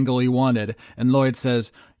on the angle he wanted. And Lloyd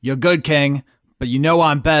says, "You're good, King, but you know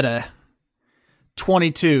I'm better."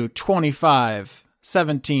 22, 25,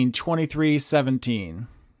 17, 23, 17.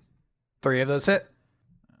 3 of those hit.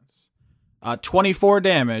 24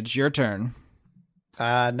 damage. Your turn.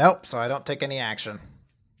 Nope, so I don't take any action.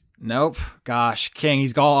 Nope. Gosh, King,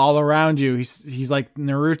 he's all around you. He's like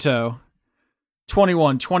Naruto.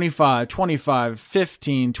 21, 25, 25,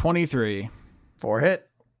 15, 23. 4 hit.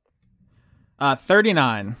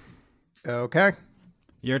 39. Okay.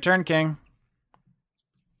 Your turn, King.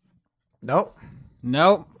 Nope.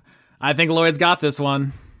 Nope. I think Lloyd's got this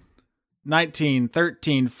one. 19,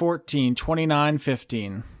 13, 14, 29,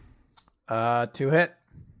 15. 2 hit.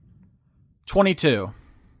 22.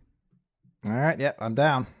 All right, yep, I'm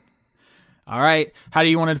down. All right. How do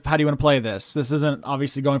you want to play this? This isn't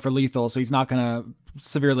obviously going for lethal, so he's not going to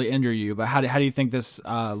severely injure you, but how do you think this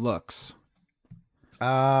looks?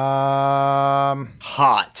 Hot.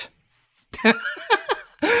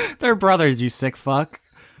 They're brothers, you sick fuck.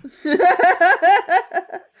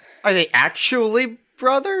 Are they actually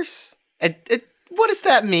brothers? What does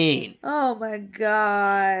that mean? Oh my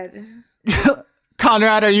god.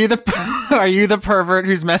 Conrad, are you the pervert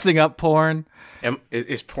who's messing up porn?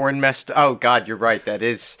 Is porn messed? Oh God, you're right. That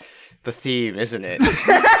is the theme, isn't it?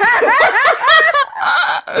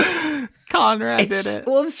 Conrad did it.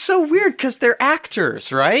 Well, it's so weird because they're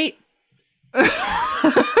actors, right?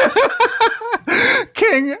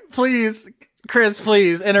 King, please. Chris,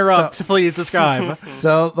 please interrupt. Please describe.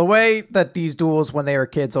 So the way that these duels when they were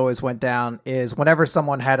kids always went down is whenever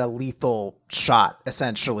someone had a lethal shot,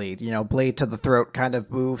 essentially, blade to the throat kind of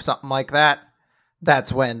move, something like that,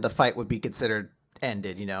 that's when the fight would be considered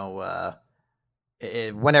ended,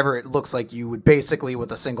 whenever it looks like you would basically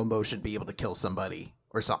with a single motion be able to kill somebody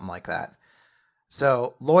or something like that.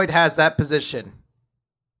 So Lloyd has that position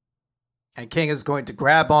and King is going to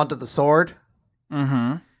grab onto the sword.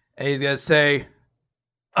 Mm-hmm. And he's going to say,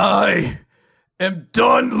 "I am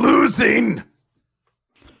done losing."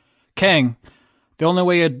 King, the only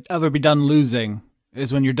way you'd ever be done losing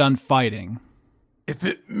is when you're done fighting. If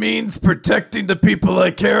it means protecting the people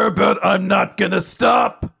I care about, I'm not going to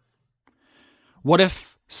stop. What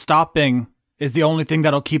if stopping is the only thing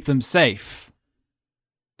that'll keep them safe?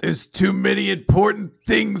 There's too many important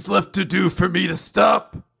things left to do for me to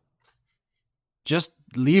stop. Just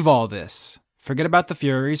leave all this. Forget about the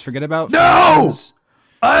Furies. Forget about... No! friends.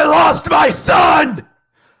 I lost my son!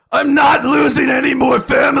 I'm not losing any more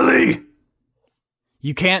family!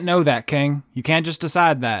 You can't know that, King. You can't just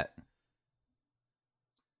decide that.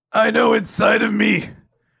 I know inside of me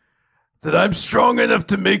that I'm strong enough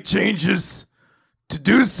to make changes, to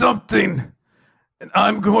do something, and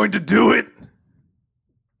I'm going to do it.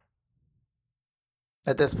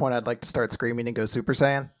 At this point, I'd like to start screaming and go Super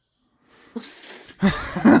Saiyan.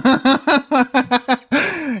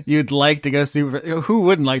 You'd like to go Super... Who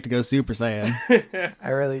wouldn't like to go Super Saiyan? I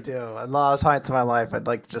really do. A lot of times in my life, I'd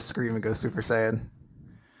like to just scream and go Super Saiyan.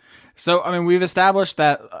 So, I mean, we've established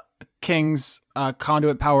that King's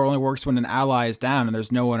conduit power only works when an ally is down and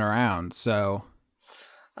there's no one around, so...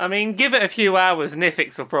 I mean, give it a few hours,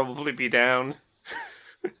 Nifix will probably be down.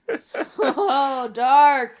 Oh,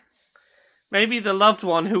 dark. Maybe the loved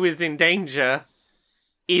one who is in danger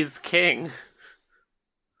is King.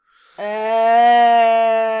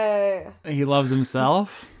 Hey. He loves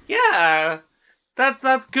himself? Yeah,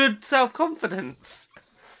 that's good self-confidence.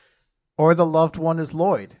 Or the loved one is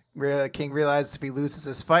Lloyd. King realizes if he loses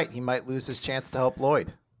this fight, he might lose his chance to help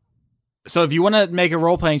Lloyd. So if you want to make a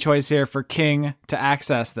role-playing choice here for King to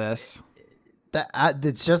access this...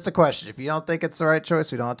 It's just a question. If you don't think it's the right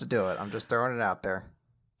choice, we don't have to do it. I'm just throwing it out there.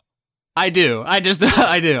 I do. I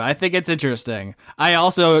do. I think it's interesting. I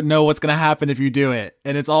also know what's going to happen if you do it,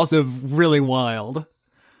 and it's also really wild.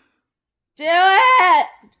 Do it!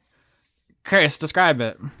 Chris, describe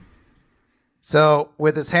it. So,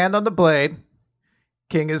 with his hand on the blade,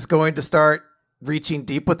 King is going to start reaching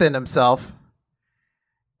deep within himself,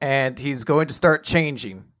 and he's going to start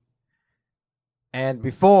changing. And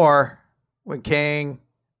before, when King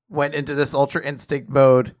went into this Ultra Instinct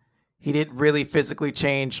mode, he didn't really physically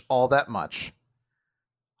change all that much.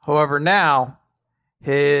 However, now,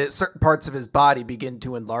 certain parts of his body begin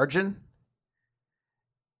to enlarge,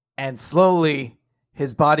 and slowly,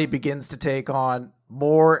 his body begins to take on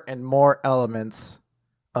more and more elements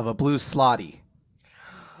of a blue Slotty.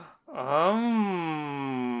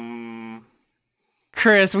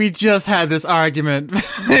 Chris, we just had this argument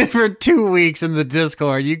for 2 weeks in the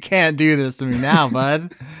Discord. You can't do this to me now,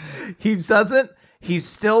 bud. He doesn't. He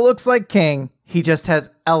still looks like King. He just has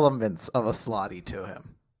elements of a Slotty to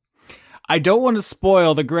him. I don't want to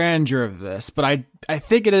spoil the grandeur of this, but I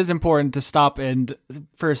think it is important to stop and,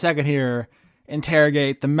 for a second here,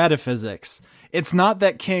 interrogate the metaphysics. It's not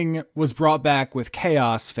that King was brought back with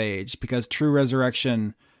Chaos Phage, because true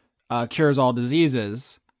resurrection cures all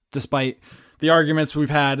diseases, despite the arguments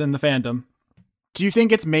we've had in the fandom. Do you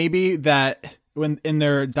think it's maybe that when in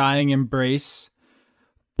their dying embrace,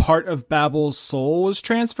 part of Babel's soul was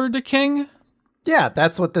transferred to King? Yeah,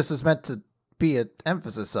 that's what this is meant to be an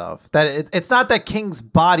emphasis of. That it's not that King's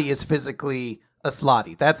body is physically a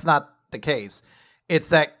Slotty. That's not the case. It's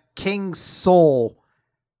that King's soul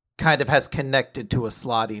kind of has connected to a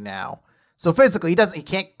Slotty now. So physically, he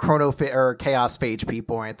can't or Chaos Phage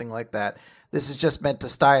people or anything like that. This is just meant to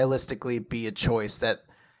stylistically be a choice that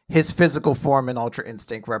his physical form in Ultra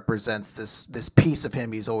Instinct represents this piece of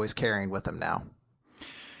him he's always carrying with him now.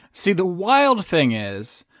 See, the wild thing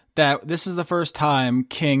is that this is the first time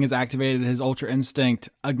King has activated his Ultra Instinct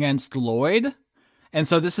against Lloyd. And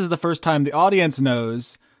so this is the first time the audience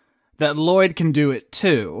knows that Lloyd can do it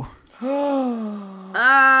too.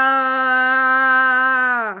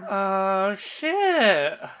 Oh,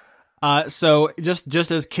 shit. So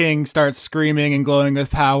just as King starts screaming and glowing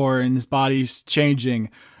with power and his body's changing,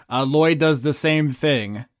 Lloyd does the same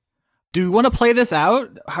thing. Do you want to play this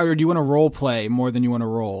out, or do you want to role play more than you want to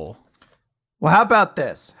roll? Well, how about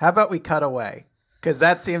this? How about we cut away? Because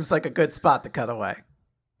that seems like a good spot to cut away.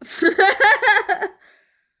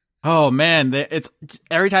 Oh man, it's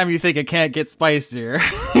every time you think it can't get spicier,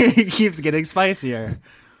 it keeps getting spicier.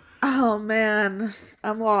 Oh man,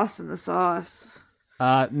 I'm lost in the sauce.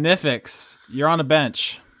 Nifix, you're on a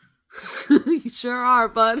bench. You sure are,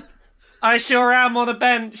 bud. I sure am on a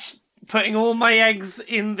bench, putting all my eggs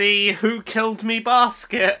in the who killed me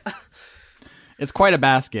basket. It's quite a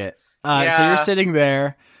basket. Yeah. So you're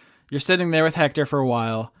sitting there with Hector for a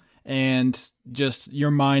while, and just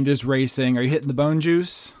your mind is racing. Are you hitting the bone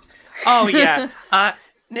juice? Oh, yeah.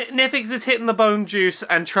 Nifix is hitting the bone juice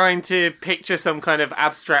and trying to picture some kind of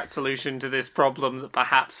abstract solution to this problem that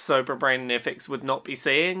perhaps sober brain Nifix would not be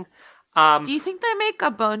seeing. Do you think they make a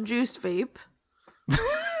bone juice vape?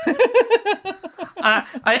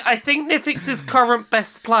 I think Nifix's current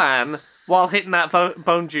best plan while hitting that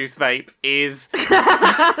bone juice vape is...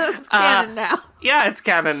 It's canon now. Yeah, it's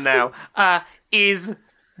canon now. Is,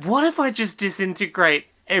 what if I just disintegrate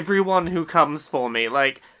everyone who comes for me?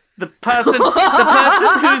 Like, the person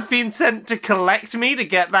who's been sent to collect me to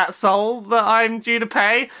get that soul that I'm due to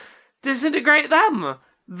pay, disintegrate them.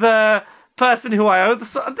 The person who I owe the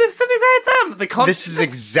soul, disintegrate them. This is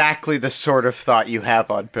exactly the sort of thought you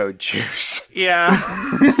have on Bone Juice. Yeah.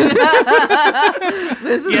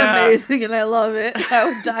 This is amazing and I love it. I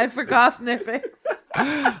would die for Goth Nifix.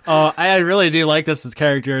 Oh, I really do like this as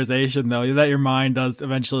characterization, though, that your mind does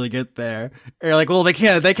eventually get there. You're like, well, they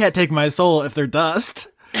can't take my soul if they're dust.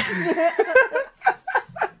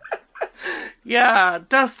 Yeah,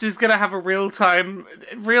 dust is gonna have a real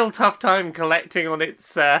tough time collecting on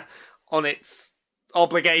its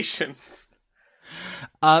obligations.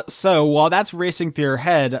 So while that's racing through your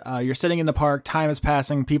head, you're sitting in the park, time is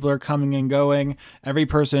passing, people are coming and going. Every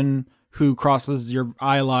person who crosses your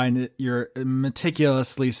eye line, you're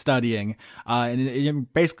meticulously studying. And you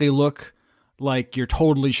basically look like you're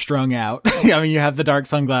totally strung out. I mean, you have the dark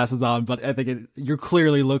sunglasses on, but I think you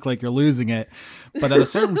clearly look like you're losing it. But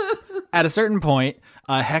at a certain point,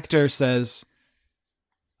 Hector says,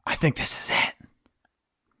 "I think this is it."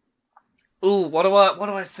 Ooh, what do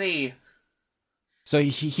I see? So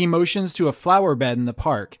he motions to a flower bed in the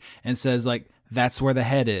park and says, like, "That's where the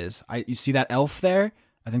head is. You see that elf there?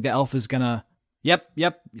 I think the elf is gonna." Yep.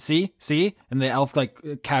 See? And the elf,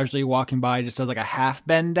 like, casually walking by just does, like, a half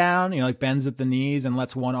bend down, like, bends at the knees and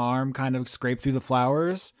lets one arm kind of scrape through the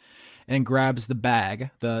flowers and grabs the bag.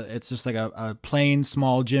 It's just, like, a plain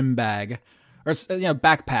small gym bag or,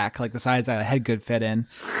 backpack, like, the size that a head could fit in,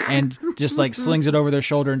 and just, like, slings it over their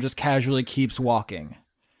shoulder and just casually keeps walking.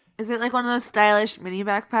 Is it like one of those stylish mini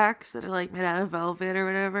backpacks that are like made out of velvet or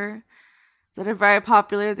whatever that are very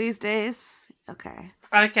popular these days? Okay.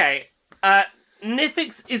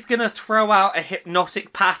 Nifix is gonna throw out a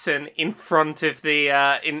hypnotic pattern in front of the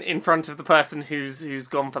in front of the person who's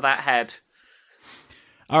gone for that head.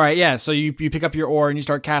 All right, yeah. So you pick up your oar and you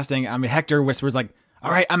start casting. I mean, Hector whispers like,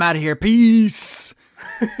 "All right, I'm out of here. Peace."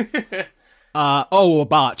 A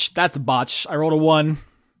botch. That's a botch. I rolled a 1.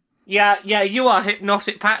 Yeah, you are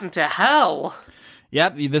hypnotic pattern to hell.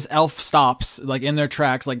 Yep, this elf stops, like, in their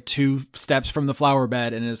tracks, like 2 steps from the flower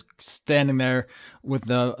bed, and is standing there with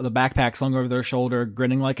the backpack slung over their shoulder,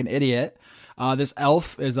 grinning like an idiot. This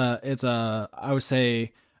elf is I would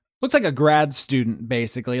say, looks like a grad student,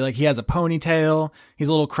 basically. Like, he has a ponytail, he's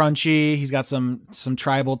a little crunchy, he's got some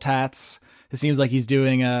tribal tats. It seems like he's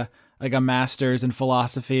doing a master's in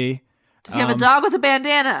philosophy. Does he have a dog with a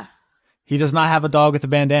bandana? He does not have a dog with a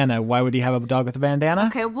bandana. Why would he have a dog with a bandana?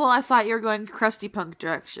 Okay, well, I thought you were going crusty punk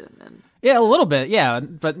direction. And Yeah, a little bit, yeah.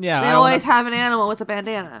 But yeah, they always have an animal with a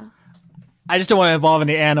bandana. I just don't want to involve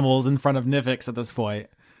any animals in front of Nifix at this point.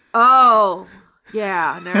 Oh,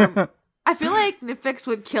 yeah. I feel like Nifix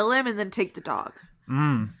would kill him and then take the dog.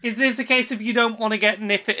 Is this a case of you don't want to get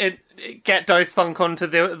Dice Funk onto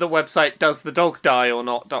the website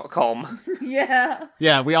doesthedogdieornot.com? Yeah.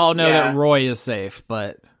 Yeah, we all know Yeah. that Roy is safe,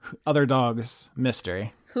 but other dogs,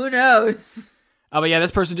 mystery. Who knows? But yeah,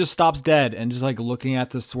 this person just stops dead and just, like, looking at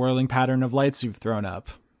the swirling pattern of lights you've thrown up.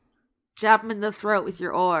 Jab him in the throat with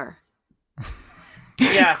your oar.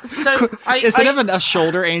 Yeah. So Instead of a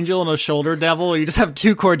shoulder angel and a shoulder devil, you just have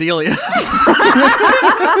 2 Cordelias.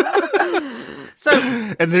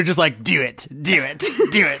 And they're just like, do it.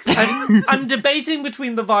 I'm debating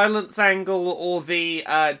between the violence angle or the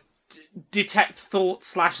detect thought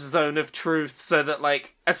 / zone of truth, so that,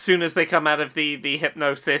 like, as soon as they come out of the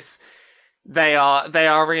hypnosis, they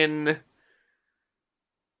are in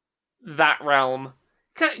that realm.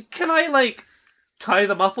 Can I, like, tie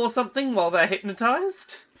them up or something while they're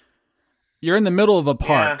hypnotized? You're in the middle of a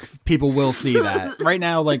park. Yeah. People will see that. Right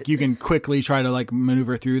now, like, you can quickly try to, like,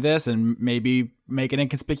 maneuver through this and maybe make it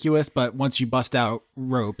inconspicuous, but once you bust out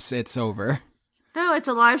ropes, it's over. No, it's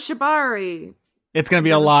a live shibari. It's going to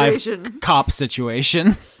be a live Demonstration. cop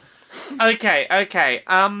situation. Okay.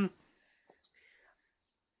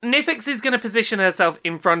 Nifix is going to position herself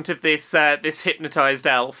in front of this hypnotized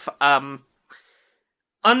elf.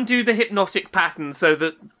 Undo the hypnotic pattern so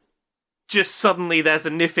that just suddenly there's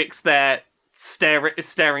a Nifix there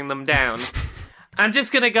staring them down. I'm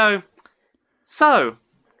just going to go, "So,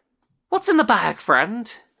 what's in the bag,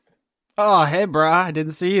 friend?" Oh, hey, brah. I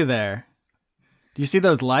didn't see you there. Do you see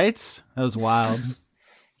those lights? That was wild.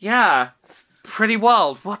 Yeah, it's pretty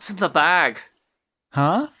wild. What's in the bag?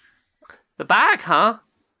 Huh? The bag, huh?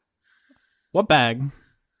 What bag?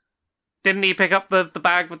 Didn't he pick up the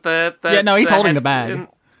bag with the Yeah, no, he's the holding head- the bag.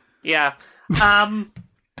 Yeah. Zone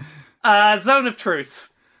of truth.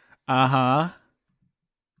 Uh-huh.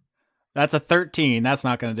 That's a 13. That's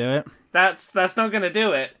not going to do it. That's not gonna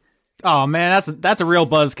do it. Oh, man, that's a real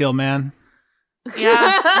buzzkill, man.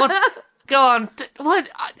 Yeah. Go on. What?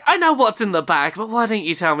 I know what's in the bag, but why don't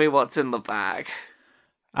you tell me what's in the bag?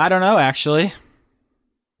 I don't know, actually.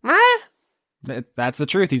 Huh? That's the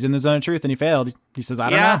truth. He's in the zone of truth, and he failed. He says, I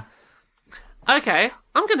don't Yeah. know. Okay,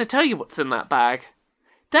 I'm gonna tell you what's in that bag.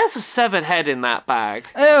 There's a severed head in that bag.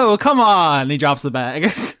 Oh, come on. He drops the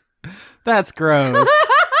bag. That's gross.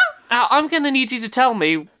 Now, I'm gonna need you to tell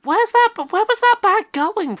me, where was that bag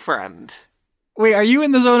going, friend? Wait, are you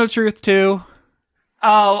in the zone of truth too?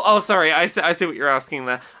 Oh, sorry, I see what you're asking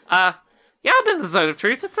there. Yeah, I'm in the zone of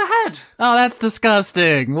truth, it's ahead. Oh, that's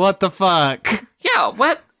disgusting. What the fuck? Yeah,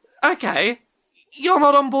 what? Okay. You're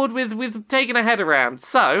not on board with taking a head around,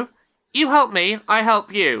 so you help me, I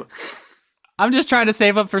help you. I'm just trying to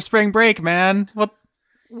save up for spring break, man.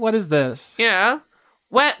 What is this? Yeah?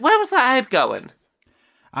 Where was that head going?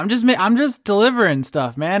 I'm just delivering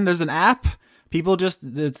stuff, man. There's an app.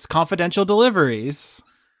 It's confidential deliveries.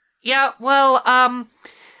 Yeah, well,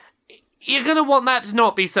 you're gonna want that to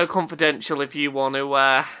not be so confidential if you want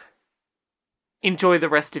to, enjoy the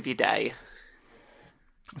rest of your day.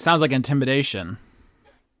 Sounds like intimidation.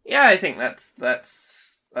 Yeah, I think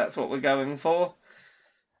that's what we're going for.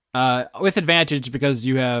 With advantage because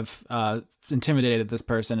you have intimidated this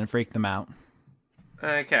person and freaked them out.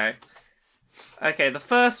 Okay, the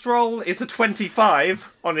first roll is a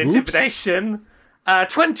 25 on intimidation.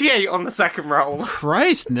 28 on the second roll.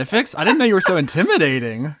 Christ, Nifix, I didn't know you were so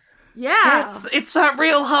intimidating. Yeah. It's that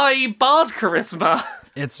real high bard charisma.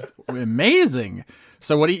 It's amazing.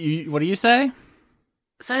 So what do you say?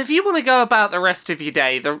 So if you want to go about the rest of your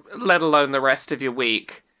day, let alone the rest of your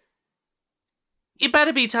week, you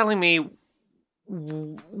better be telling me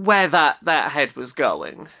where that head was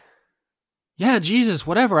going. Yeah, Jesus,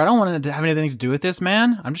 whatever. I don't want it to have anything to do with this,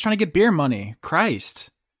 man. I'm just trying to get beer money.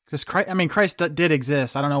 Christ. Christ did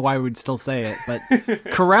exist. I don't know why we'd still say it, but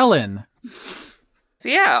Corellin. So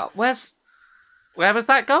yeah, where was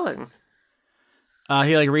that going?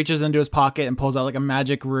 He reaches into his pocket and pulls out a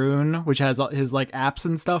magic rune, which has his apps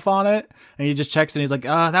and stuff on it, and he just checks and he's like,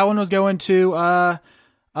 that one was going to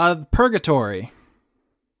Purgatory.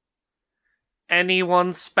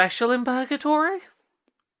 Anyone special in Purgatory?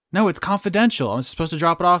 No, it's confidential. I'm supposed to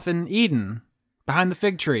drop it off in Eden, behind the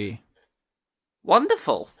fig tree.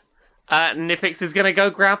 Wonderful. Nifix is gonna go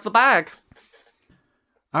grab the bag.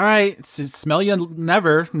 All right, smell you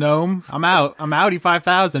never, gnome. I'm out. I'm outie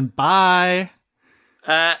 5,000. Bye.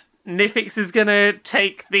 Nifix is gonna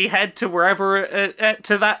take the head to wherever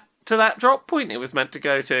to that drop point it was meant to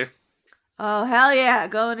go to. Oh, hell yeah.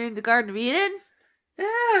 Going into Garden of Eden?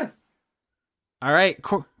 Yeah. All right,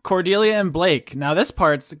 Cordelia and Blake. Now this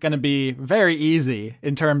part's going to be very easy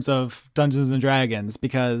in terms of Dungeons and Dragons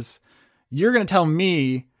because you're going to tell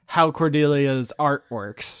me how Cordelia's art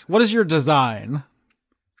works. What is your design?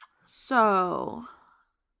 So,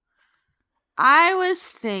 I was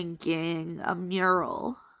thinking a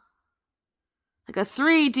mural. Like a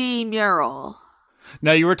 3D mural.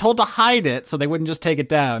 No, you were told to hide it so they wouldn't just take it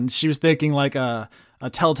down. She was thinking like a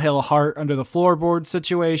telltale heart under the floorboard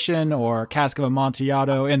situation or cask of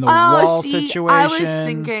Amontillado in the wall situation. I was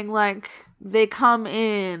thinking they come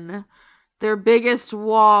in, their biggest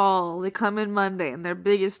wall, they come in Monday and their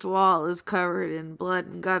biggest wall is covered in blood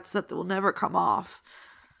and guts that will never come off.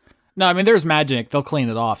 No, I mean, there's magic. They'll clean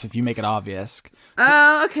it off if you make it obvious.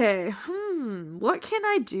 Oh, okay. What can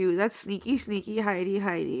I do? That's sneaky,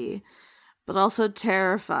 hidey, but also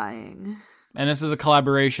terrifying. And this is a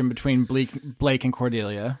collaboration between Blake and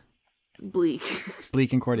Cordelia. Bleak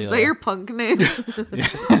and Cordelia. Is that your punk name?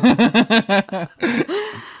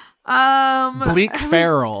 Bleak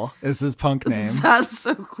Farrell is his punk name. That's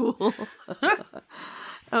so cool.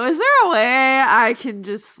 Oh, is there a way I can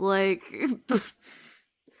just No,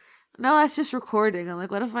 that's just recording. I'm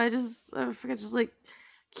like, what if I could just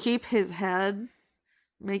keep his head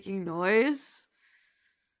making noise?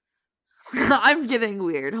 I'm getting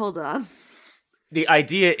weird. Hold on. The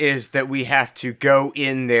idea is that we have to go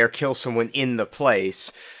in there, kill someone in the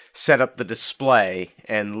place, set up the display,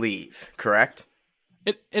 and leave, correct?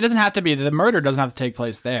 It doesn't have to be. The murder doesn't have to take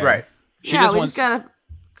place there. Right. We just gotta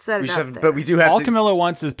set it up there. But we do have All to... Camilla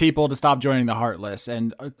wants is people to stop joining the Heartless,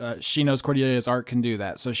 and she knows Cordelia's art can do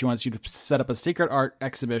that, so she wants you to set up a secret art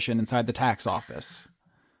exhibition inside the tax office.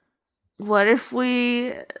 What if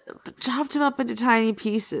we chopped him up into tiny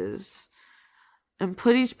pieces and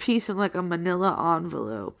put each piece in a manila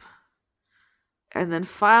envelope and then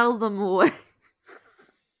filed them away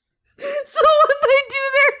so when they do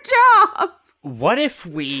their job? What if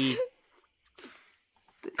we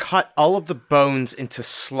cut all of the bones into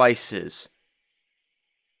slices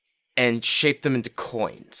and shaped them into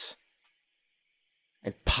coins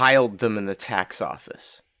and piled them in the tax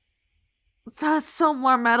office? That's so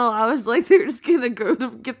more metal. I was like, they're just gonna go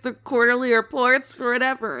to get the quarterly reports for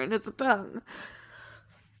whatever, and it's a tongue.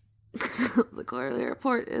 The quarterly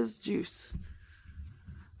report is juice.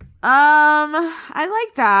 I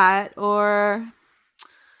like that. Or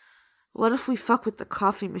what if we fuck with the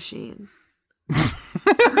coffee machine?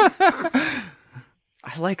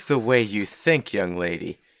 I like the way you think, young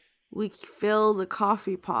lady. We fill the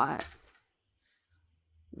coffee pot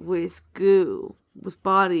with goo, with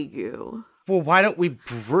body goo. Well, why don't we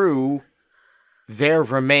brew their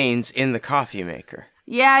remains in the coffee maker?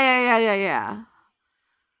 Yeah.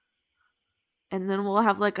 And then we'll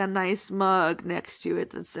have like a nice mug next to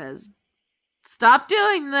it that says, "Stop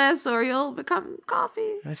doing this or you'll become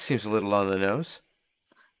coffee." That seems a little on the nose.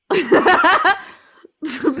 I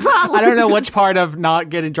don't know which part of not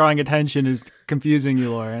drawing attention is confusing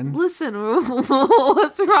you, Lauren. Listen,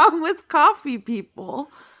 what's wrong with coffee people?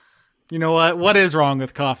 You know what? What is wrong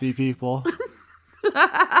with coffee people?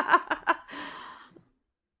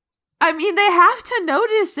 I mean, they have to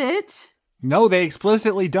notice it. No, they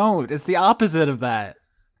explicitly don't. It's the opposite of that.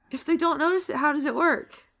 If they don't notice it, how does it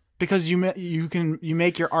work? Because you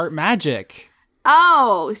make your art magic.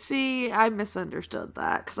 Oh, see, I misunderstood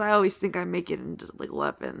that because I always think I make it into like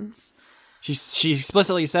weapons. She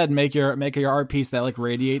explicitly said make your art piece that like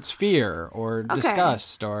radiates fear or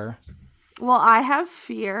disgust or. Well, I have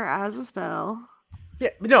fear as a spell. Yeah,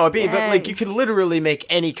 no, but like you could literally make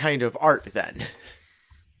any kind of art then.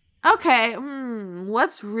 Okay,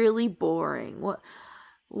 what's really boring?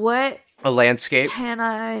 What? A landscape? Can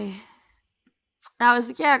I was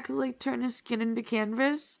like, yeah, I could like turn his skin into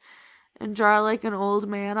canvas and draw like an old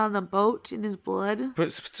man on a boat in his blood.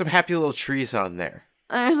 Put some happy little trees on there.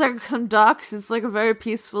 There's like some ducks. It's like a very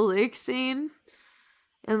peaceful lake scene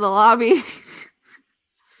in the lobby.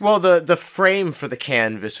 Well, the frame for the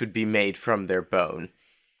canvas would be made from their bone.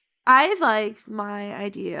 I like my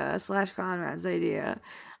idea / Conrad's idea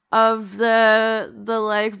of the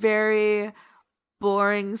like very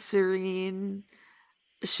boring, serene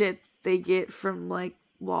shit they get from like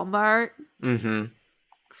Walmart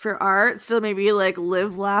for art. So maybe like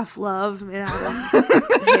live, laugh, love made out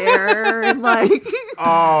of hair and like.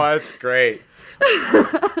 Oh, that's great.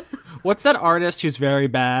 What's that artist who's very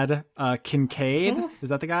bad? Kincaid? Is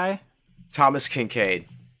that the guy? Thomas Kincaid.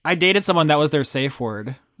 I dated someone that was their safe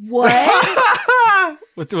word. What?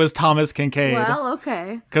 It was Thomas Kincaid. Well,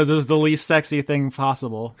 okay. Because it was the least sexy thing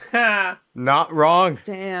possible. Not wrong.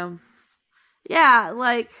 Damn. Yeah,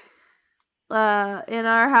 like, in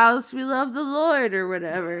our house we love the Lord or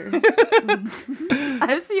whatever.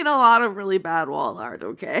 I've seen a lot of really bad wall art,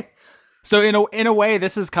 okay? So in a way,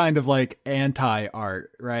 this is kind of like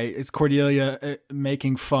anti-art, right? It's Cordelia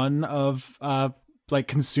making fun of like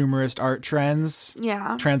consumerist art trends.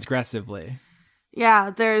 Yeah. Transgressively. Yeah,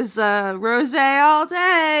 there's rosé all day.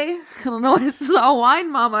 I don't know why this is all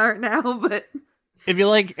wine mom art now, but if you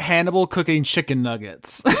like Hannibal cooking chicken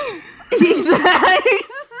nuggets. Exactly.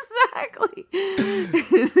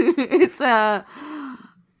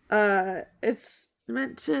 It's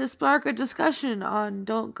meant to spark a discussion on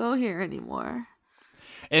don't go here anymore.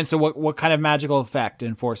 And so what kind of magical effect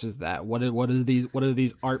enforces that? What do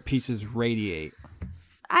these art pieces radiate?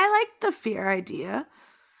 I like the fear idea.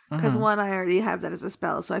 Because one, I already have that as a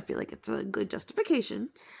spell, so I feel like it's a good justification.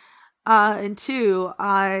 And two,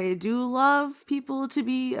 I do love people to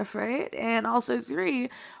be afraid. And also three,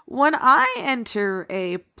 when I enter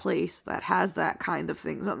a place that has that kind of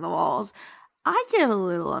things on the walls, I get a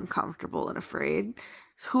little uncomfortable and afraid.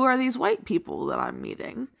 Who are these white people that I'm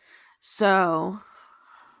meeting? So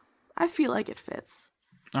I feel like it fits.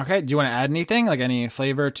 Okay, do you want to add anything? Like any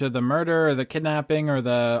flavor to the murder or the kidnapping or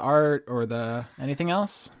the art or the anything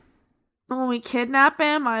else? When we kidnap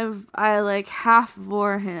him, I like half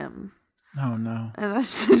bore him. Oh no. And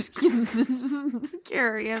that's just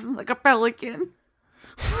carry him like a pelican.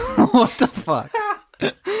 What the fuck?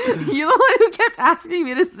 You're the one who kept asking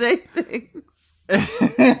me to say things.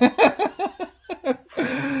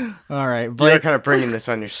 All right, You're Blake. kind of bringing this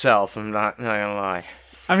on yourself. I'm not gonna lie.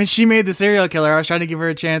 I mean, she made the serial killer. I was trying to give her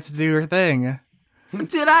a chance to do her thing.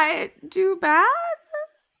 Did I do bad?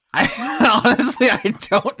 Honestly, I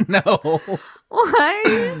don't know. Why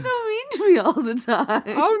are you so mean to me all the time?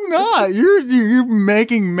 I'm not. You're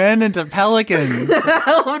making men into pelicans.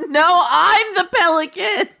 Oh no, I'm the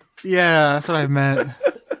pelican. Yeah, that's what I meant.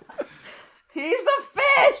 He's the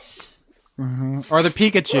fish. Or the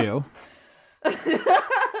Pikachu.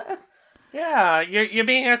 Yeah, you're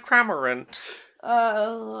being a cramorant.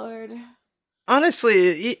 Oh Lord.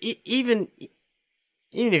 Honestly, even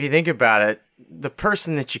if you think about it, the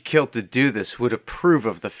person that you killed to do this would approve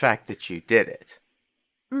of the fact that you did it.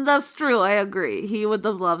 That's true, I agree. He would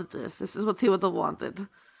have loved this. This is what he would have wanted.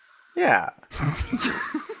 Yeah.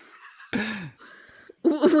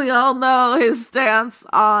 We all know his stance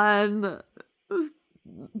on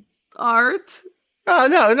art. Oh,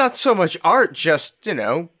 no, not so much art, just,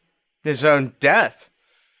 his own death.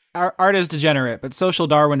 art is degenerate, but social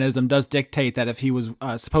Darwinism does dictate that if he was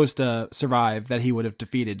supposed to survive, that he would have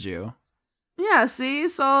defeated you. Yeah, see?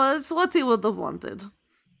 So it's what he would have wanted.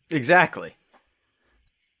 Exactly.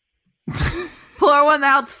 Pour one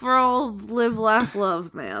out for old live, laugh,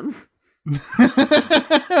 love, man.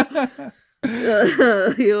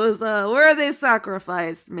 He was a worthy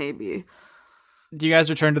sacrifice, maybe. Do you guys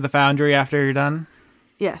return to the foundry after you're done?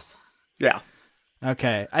 Yes. Yeah.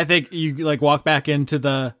 Okay. I think you like walk back into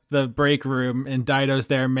the break room and Dido's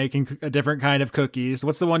there making a different kind of cookies.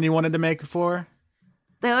 What's the one you wanted to make before?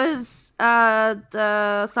 There was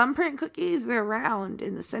the thumbprint cookies. They're round,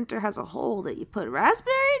 and the center has a hole that you put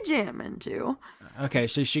raspberry jam into. Okay,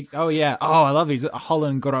 so oh yeah. Oh, I love these.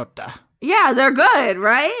 Hollengrotta. Yeah, they're good,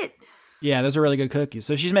 right? Yeah, those are really good cookies.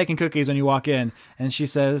 So she's making cookies when you walk in, and she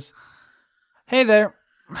says, "Hey there,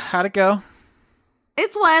 how'd it go?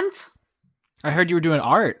 It went. I heard you were doing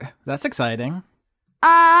art. That's exciting."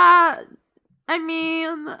 I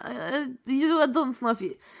mean, I don't know if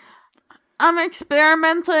you... I'm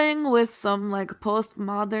experimenting with some, like,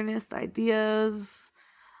 postmodernist ideas.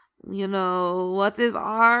 You know, what is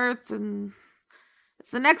art? And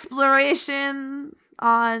it's an exploration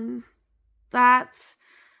on that.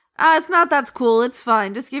 It's not that cool. It's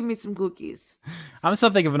fine. Just give me some cookies. I'm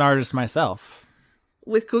something of an artist myself.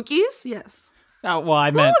 With cookies? Yes. Oh, well, I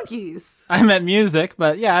meant Cookies. music,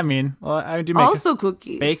 but yeah, I mean, well, I do make Also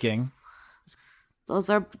cookies. baking. Those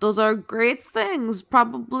are great things.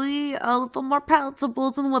 Probably a little more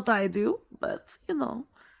palatable than what I do, but you know.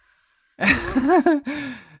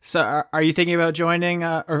 So, are you thinking about joining?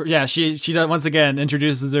 She does, once again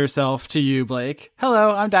introduces herself to you, Blake.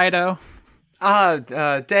 Hello, I'm Dido.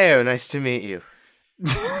 Deo, nice to meet you.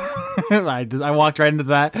 I walked right into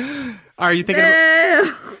that. Are you thinking?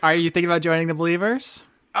 Are you thinking about joining the Believers?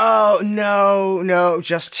 Oh, no,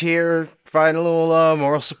 just here, find a little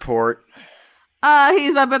moral support.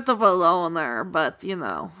 He's a bit of a loner, but you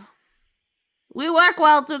know. We work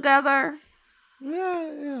well together.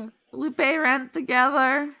 Yeah. We pay rent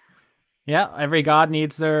together. Yeah, every god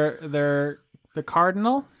needs the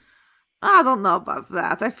cardinal. I don't know about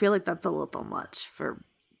that. I feel like that's a little much for...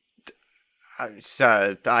 I'm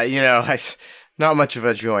not much of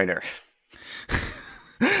a joiner.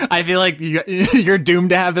 I feel like you're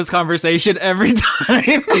doomed to have this conversation every time.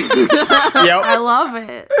 Yep. I love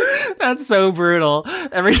it. That's so brutal.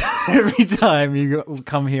 Every time you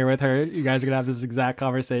come here with her, you guys are gonna have this exact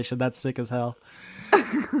conversation. That's sick as hell.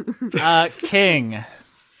 King.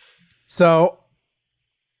 So,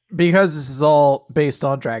 because this is all based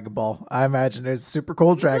on Dragon Ball, I imagine there's a super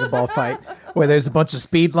cool Dragon Ball fight where there's a bunch of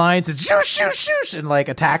speed lines and shoosh, and like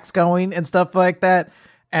attacks going and stuff like that.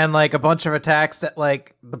 And like a bunch of attacks that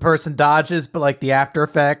like the person dodges, but like the after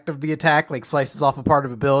effect of the attack like slices off a part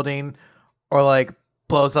of a building or like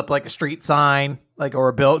blows up like a street sign, like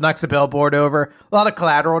or knocks a billboard over. A lot of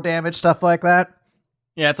collateral damage, stuff like that.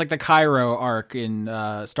 Yeah, it's like the Cairo arc in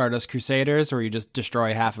Stardust Crusaders where you just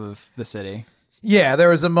destroy half of the city. Yeah, there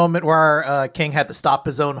was a moment where King had to stop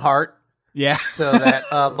his own heart. Yeah. So that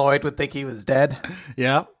Lloyd would think he was dead.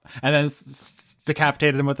 Yeah. And then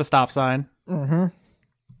decapitated him with a stop sign. Mm-hmm.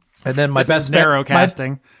 And then my best narrow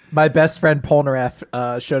casting. My best friend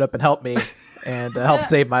Polnareff showed up and helped me and helped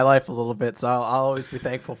save my life a little bit. So I'll always be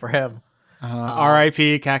thankful for him.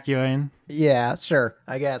 R.I.P. Kakyoin. Yeah, sure,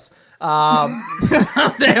 I guess. Damn,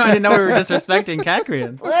 I didn't know we were disrespecting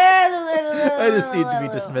Kakyoin. I just need to be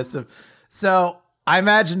dismissive. So I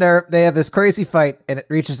imagine they have this crazy fight and it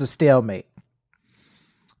reaches a stalemate.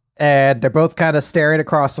 And they're both kind of staring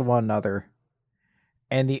across at one another.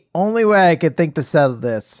 And the only way I could think to settle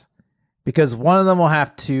this, because one of them will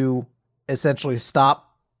have to essentially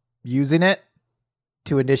stop using it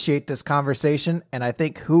to initiate this conversation. And I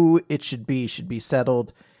think who it should be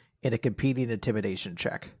settled in a competing intimidation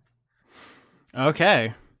check.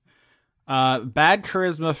 Okay. Bad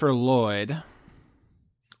charisma for Lloyd.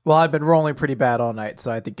 Well, I've been rolling pretty bad all night,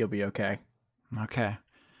 so I think you'll be okay. Okay.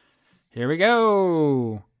 Here we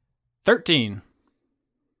go. 13.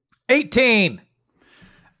 18.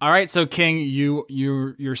 All right, so King,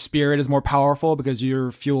 your spirit is more powerful because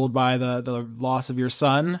you're fueled by the loss of your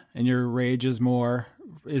son, and your rage is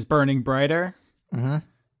burning brighter. Mm-hmm.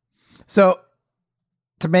 So,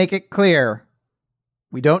 to make it clear,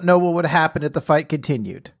 we don't know what would happen if the fight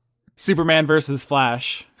continued. Superman versus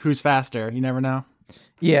Flash, who's faster? You never know.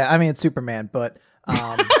 Yeah, I mean it's Superman, but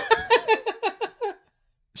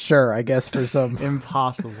sure, I guess for some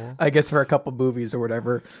impossible. I guess for a couple movies or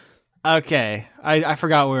whatever. Okay, I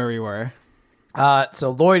forgot where we were.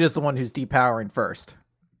 So Lloyd is the one who's depowering first.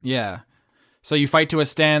 Yeah. So you fight to a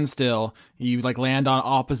standstill. You like land on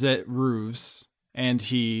opposite roofs, and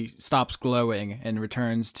he stops glowing and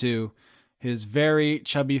returns to his very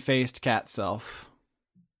chubby-faced cat self.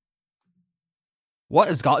 What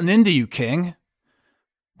has gotten into you, King?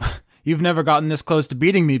 You've never gotten this close to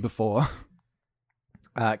beating me before.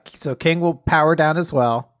 So King will power down as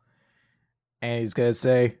well, and he's gonna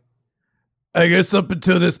say, I guess up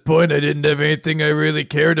until this point I didn't have anything I really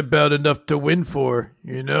cared about enough to win for,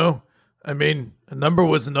 you know? I mean, a number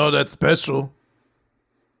wasn't all that special.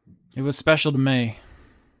 It was special to me.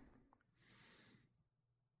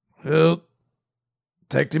 Well,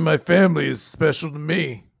 protecting my family is special to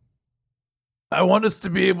me. I want us to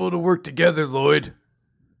be able to work together, Lloyd.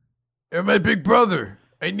 You're my big brother.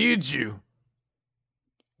 I need you.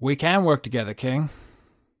 We can work together, King.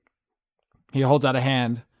 He holds out a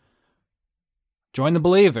hand. Join the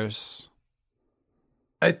Believers.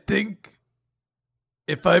 I think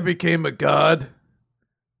if I became a god,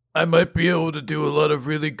 I might be able to do a lot of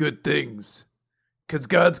really good things. 'Cause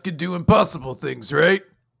gods can do impossible things, right?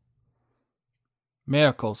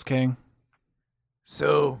 Miracles, King.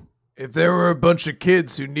 So, if there were a bunch of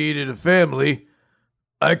kids who needed a family,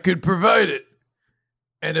 I could provide it.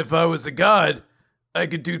 And if I was a god, I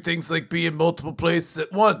could do things like be in multiple places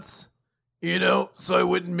at once. You know, so I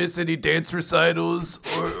wouldn't miss any dance recitals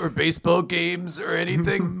or baseball games or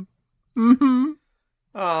anything.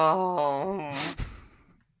 Oh.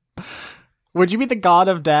 Would you be the god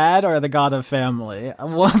of dad or the god of family?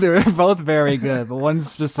 Well, they're both very good, but one's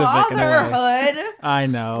specific in a way. Fatherhood. I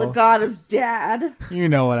The know. god of dad. You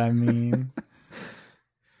know what I mean.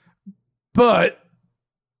 But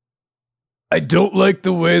I don't like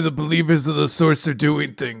the way the Believers of the Source are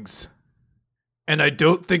doing things. And I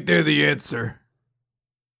don't think they're the answer.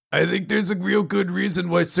 I think there's a real good reason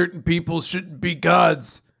why certain people shouldn't be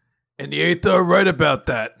gods, and the Aether are right about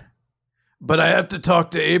that. But I have to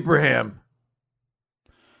talk to Abraham.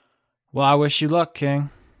 Well, I wish you luck, King.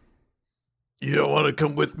 You don't want to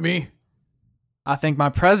come with me? I think my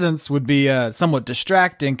presence would be somewhat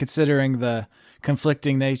distracting considering the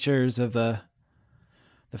conflicting natures of the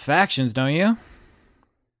factions, don't you?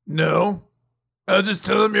 No. I'll just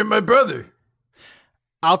tell him you're my brother.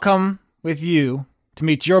 I'll come with you to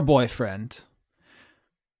meet your boyfriend.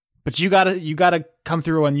 But you gotta come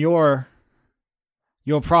through on your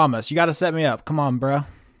promise. You gotta set me up. Come on, bro.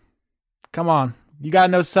 Come on. You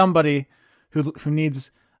gotta know somebody who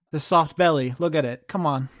needs the soft belly. Look at it. Come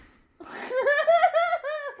on.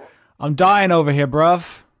 I'm dying over here,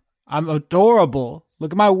 bruv. I'm adorable.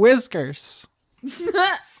 Look at my whiskers.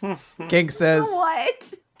 King says,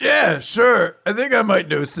 What? yeah, sure. I think I might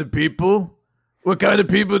know some people. What kind of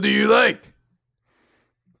people do you like?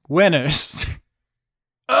 Winners.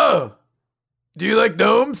 Oh, do you like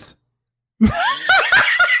gnomes?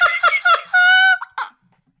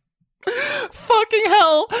 Fucking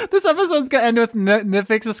hell. This episode's gonna end with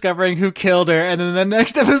Nifix discovering who killed her, and then the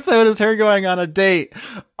next episode is her going on a date.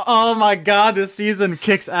 Oh my god, this season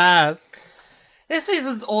kicks ass. This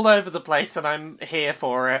season's all over the place and I'm here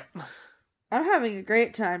for it. I'm having a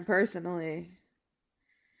great time personally.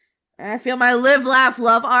 I feel my live, laugh,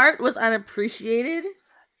 love art was unappreciated.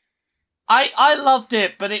 I loved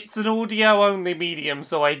it, but it's an audio-only medium,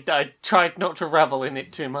 so I tried not to revel in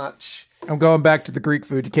it too much. I'm going back to the Greek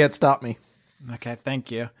food. You can't stop me. Okay, thank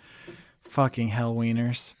you. Fucking hell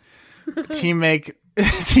wieners.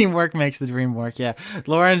 Teamwork makes the dream work, yeah.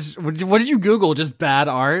 Lauren, what did you Google? Just bad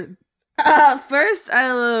art? First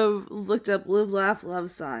I looked up live, laugh, love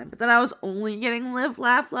sign, but then I was only getting live,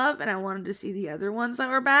 laugh, love, and I wanted to see the other ones that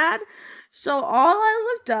were bad. So all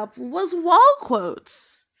I looked up was wall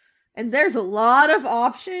quotes. And there's a lot of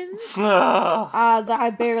options that I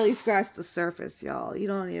barely scratched the surface, y'all. You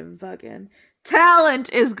don't even fucking... Talent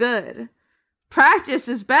is good. Practice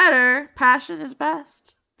is better. Passion is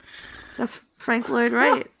best. That's Frank Lloyd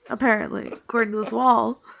Wright, apparently, according to this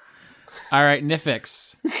wall. All right,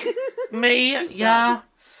 Nifix. Me? Yeah.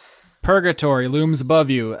 Purgatory looms above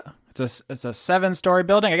you. It's a 7-story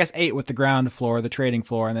building. I guess 8 with the ground floor, the trading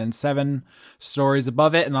floor, and then 7 stories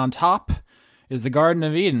above it. And on top is the Garden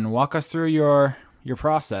of Eden. Walk us through your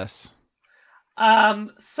process.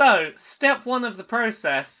 So step 1 of the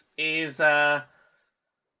process is, can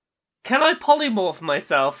I polymorph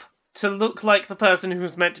myself to look like the person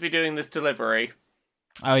who's meant to be doing this delivery?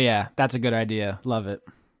 Oh yeah, that's a good idea. Love it.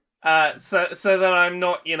 So that I'm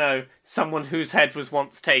not, someone whose head was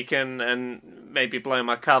once taken and maybe blow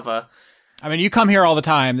my cover. I mean, you come here all the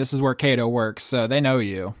time. This is where Kato works, so they know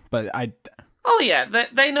you. But Oh yeah,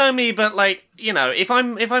 they know me, but if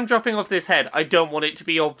I'm dropping off this head, I don't want it to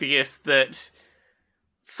be obvious that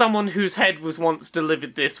someone whose head was once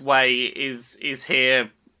delivered this way is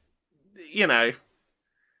here,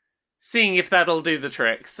 seeing if that'll do the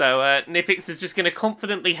trick. So Nifix is just going to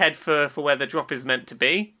confidently head for where the drop is meant to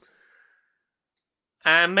be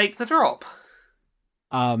and make the drop.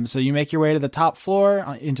 So you make your way to the top floor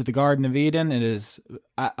into the Garden of Eden. It is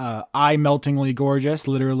eye-meltingly gorgeous,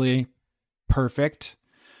 literally perfect.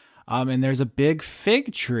 And there's a big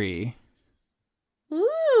fig tree.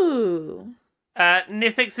 Ooh.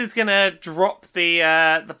 Nifix is going to drop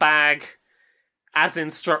the bag as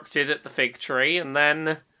instructed at the fig tree and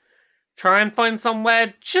then try and find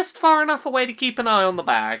somewhere just far enough away to keep an eye on the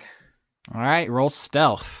bag. All right, roll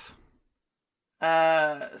stealth.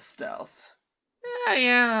 Stealth.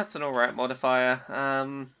 Yeah, that's an alright modifier.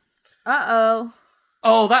 Uh-oh.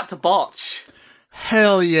 Oh, that's a botch.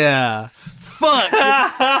 Hell yeah.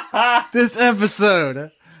 Fuck this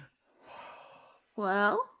episode.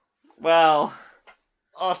 Well,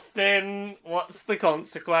 Austin, what's the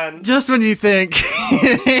consequence? Just when you think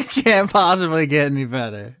it can't possibly get any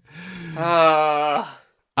better. All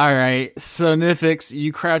right, so Nifix,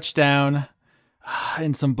 you crouch down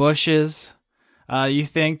in some bushes. You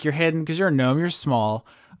think you're hidden because you're a gnome, you're small.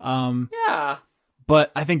 Yeah.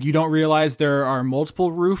 But I think you don't realize there are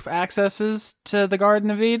multiple roof accesses to the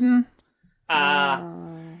Garden of Eden.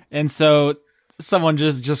 And so someone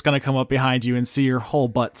just going to come up behind you and see your whole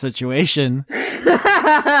butt situation.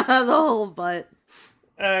 the whole butt.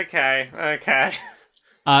 Okay.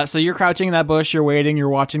 So you're crouching in that bush, you're waiting, you're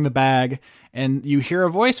watching the bag, and you hear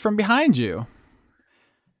a voice from behind you.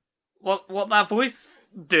 What that voice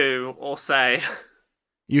do or say?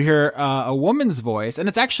 You hear a woman's voice, and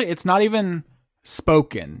it's not even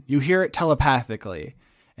spoken. You hear it telepathically,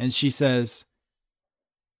 and she says,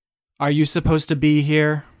 "Are you supposed to be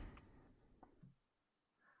here?"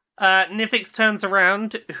 Nifix turns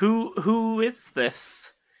around. Who is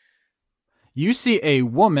this? You see a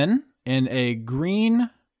woman in a green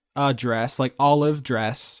dress, like olive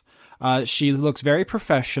dress. She looks very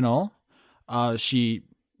professional. She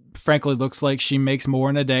frankly looks like she makes more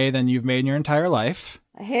in a day than you've made in your entire life.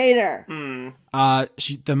 I hate her.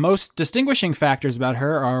 The most distinguishing factors about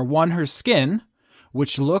her are, one, her skin,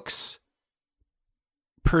 which looks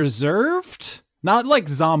preserved, not like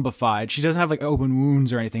zombified. She doesn't have like open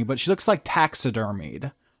wounds or anything, but she looks like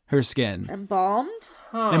taxidermied, her skin. Embalmed?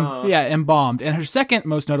 Embalmed. And her second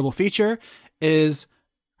most notable feature is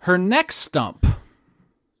her neck stump.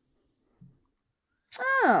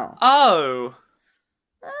 Oh.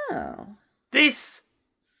 This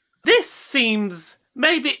seems,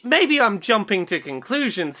 maybe I'm jumping to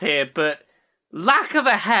conclusions here, but lack of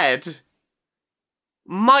a head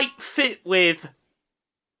might fit with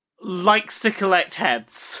likes to collect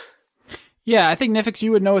heads. Yeah, I think Nifix,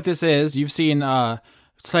 you would know what this is. You've seen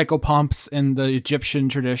psychopomps in the Egyptian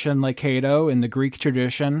tradition, like Cato, in the Greek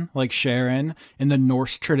tradition, like Sharon, in the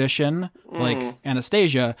Norse tradition, like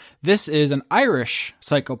Anastasia. This is an Irish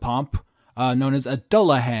psychopomp known as a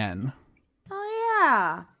Dullahan. Oh,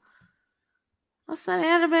 yeah. What's that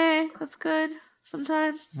anime? That's good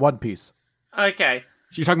sometimes. One Piece. Okay.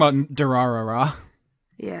 You're talking about Durarara.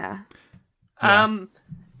 Yeah.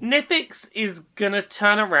 Nifix is gonna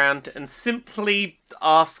turn around and simply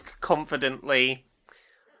ask confidently,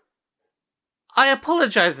 I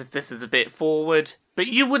apologize if this is a bit forward, but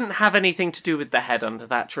you wouldn't have anything to do with the head under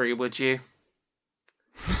that tree, would you?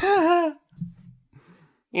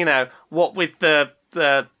 You know, what with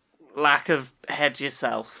the lack of head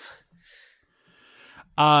yourself.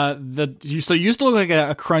 So you still look like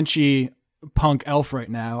a crunchy punk elf right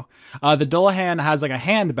now. The Dullahan has like a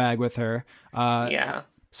handbag with her. Yeah.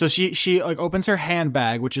 So she like opens her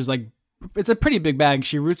handbag, which is like, it's a pretty big bag.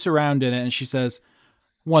 She roots around in it and she says,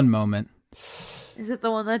 "One moment." Is it the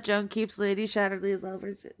one that Joan keeps Lady Shatterley's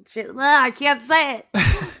lover's shit? I can't say it.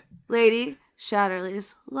 Lady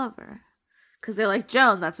Shatterley's lover. Because they're like,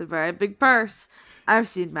 Joan, that's a very big purse. I've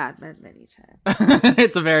seen Mad Men many times.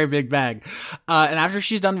 It's a very big bag. And after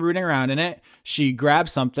she's done rooting around in it, she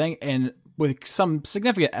grabs something and with some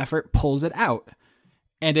significant effort pulls it out.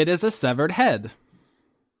 And it is a severed head.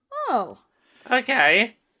 Oh.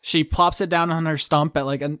 Okay. She plops it down on her stump at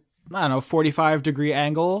like 45-degree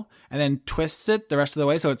angle and then twists it the rest of the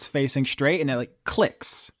way so it's facing straight and it like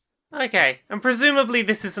clicks. Okay. And presumably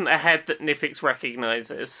this isn't a head that Nifix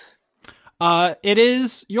recognizes. It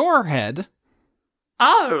is your head.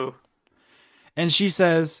 Oh. And she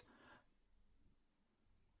says,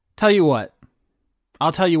 "Tell you what,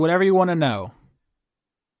 I'll tell you whatever you want to know.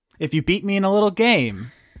 If you beat me in a little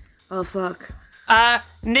game." Oh, fuck.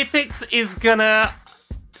 Nifix is gonna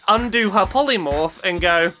undo her polymorph and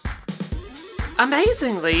go,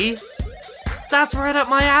 amazingly, that's right up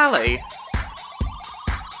my alley.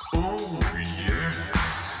 Oh,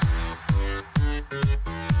 yes.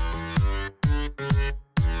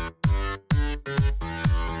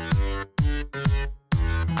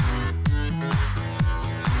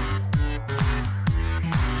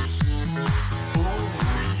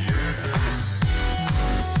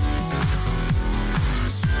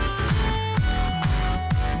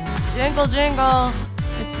 Jingle, jingle.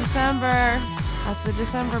 It's December. That's the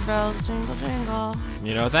December bells. Jingle, jingle.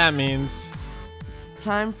 You know what that means.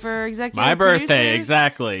 Time for executive My birthday, producers.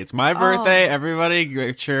 exactly. It's my birthday. Everybody,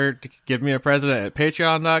 make sure to give me a present at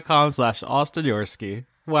patreon.com/Austin Yorsky.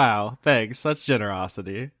 Wow, thanks. Such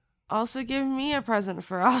generosity. Also, give me a present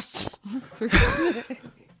for Austin's birthday.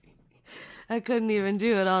 I couldn't even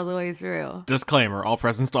do it all the way through. Disclaimer, all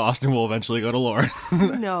presents to Austin will eventually go to Lauren.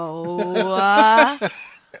 No.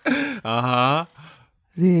 Uh-huh.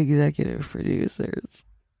 The executive producers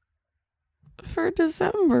for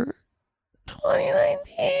December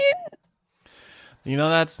 2019. You know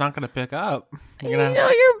that's not going to pick up. You know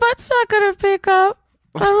your butt's not gonna pick up.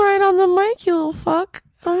 I'm right on the mic, you little fuck.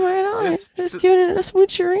 I'm right on it. Just giving it a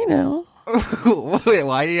smoocherino. Wait,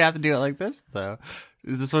 why do you have to do it like this, though?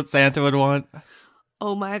 Is this what Santa would want?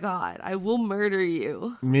 Oh my god, I will murder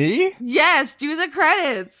you. Me? Yes, do the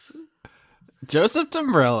credits. Joseph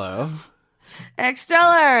Dumbrello.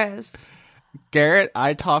 Extellaris. Garrett,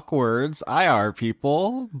 I talk words. IR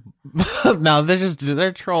people. No,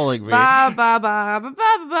 they're trolling me. Ba ba ba ba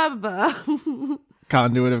ba ba ba.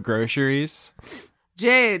 Conduit of groceries.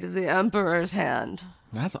 Jade, the Emperor's hand.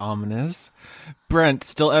 That's ominous. Brent,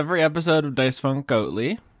 still every episode of Dice Funk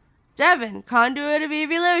Goatly. Devin, conduit of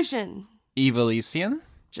evolution. Evelician.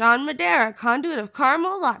 John Madera, conduit of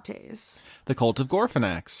caramel lattes. The Cult of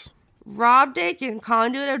Gorfanax. Rob Dakin,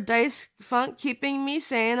 conduit of Dice Funk, keeping me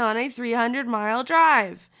sane on a 300-mile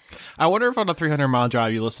drive. I wonder if on a 300-mile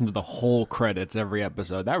drive you listen to the whole credits every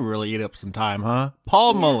episode. That would really eat up some time, huh?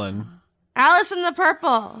 Paul Mullen. Alice in the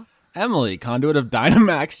Purple. Emily, conduit of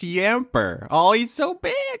Dynamax Yamper. Oh, he's so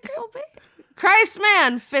big. So big. Christ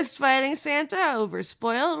Man, fist fighting Santa over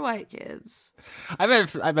spoiled white kids. I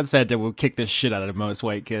bet Santa will kick the shit out of most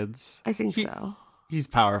white kids. I think so. He's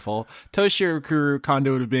powerful. Toshiro Kuru,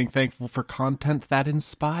 conduit of being thankful for content that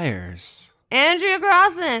inspires. Andrea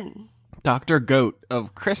Grothin. Dr. Goat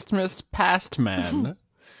of Christmas Past Man.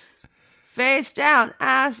 Face down,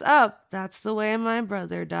 ass up. That's the way my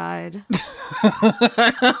brother died.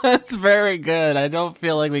 That's very good. I don't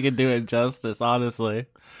feel like we can do it justice, honestly.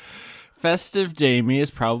 Festive Jamie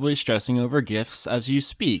is probably stressing over gifts as you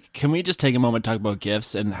speak. Can we just take a moment to talk about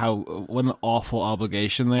gifts and what an awful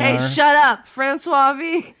obligation they Hey, are? shut up, Francois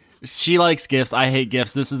V. She likes gifts. I hate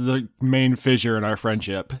gifts. This is the main fissure in our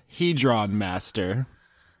friendship. Hedron Master.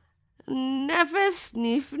 Nephis,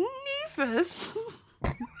 Nephis.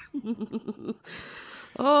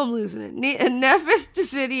 Oh, I'm losing it. Nephis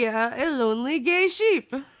Decidia, a lonely gay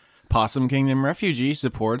sheep. Possum Kingdom Refugee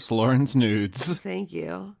supports Lauren's nudes. Thank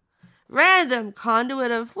you. Random,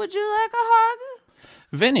 conduit of would you like a hug?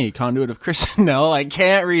 Vinny, conduit of Chris. No, I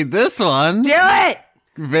can't read this one. Do it!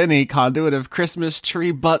 Vinny, conduit of Christmas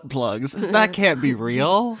tree butt plugs. That can't be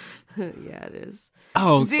real. Yeah, it is.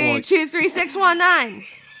 Oh, Z23619.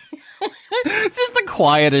 it's just a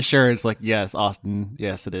quiet assurance. Like, yes, Austin.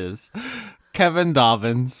 Yes, it is. Kevin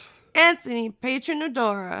Dobbins. Anthony, patron of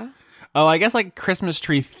Dora. Oh, I guess like Christmas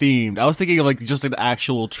tree themed. I was thinking of like just an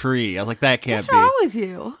actual tree. I was like, that can't What's be. wrong with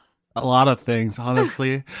you? A lot of things,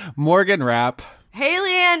 honestly. Morgan Rapp.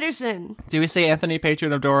 Haley Anderson. Did we say Anthony,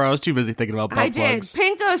 patron of Dora? I was too busy thinking about butt I did. plugs.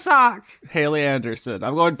 Pinko Sock. Haley Anderson.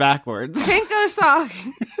 I'm going backwards. Pinko Sock.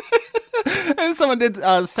 And someone did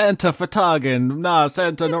Santa Fatagan. Nah,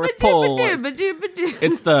 Santa North Pole.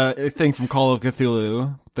 It's the thing from Call of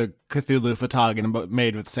Cthulhu. The Cthulhu Fatagan, but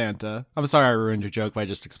made with Santa. I'm sorry I ruined your joke by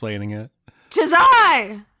just explaining it. Tis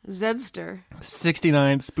I, Zedster.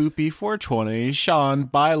 69 Spoopy 420. Sean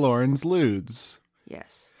by Lauren's Ludes.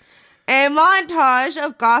 Yes. A montage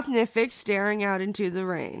of Gothnific staring out into the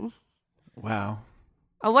rain. Wow.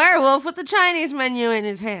 A werewolf with the Chinese menu in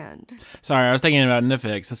his hand. Sorry, I was thinking about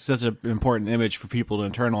Nifix. That's such an important image for people to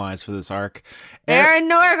internalize for this arc. Aaron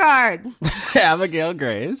Norgard. Abigail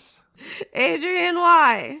Grace. Adrian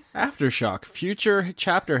Y. Aftershock, future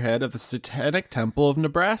chapter head of the Satanic Temple of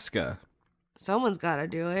Nebraska. Someone's gotta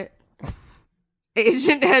do it.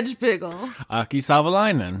 Agent Hedgepiggle. Aki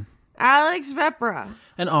Savalainen. Alex Vepra.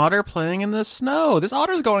 An otter playing in the snow. This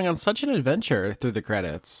otter's going on such an adventure through the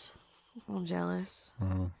credits. I'm jealous.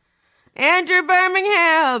 Andrew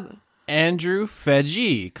Birmingham. Andrew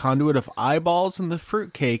Feggie, conduit of eyeballs and the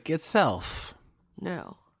fruitcake itself.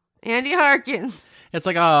 No. Andy Harkins. It's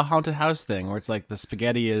like a haunted house thing where it's like the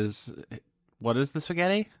spaghetti is... What is the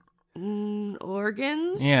spaghetti?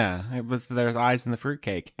 Organs? Yeah, with their eyes in the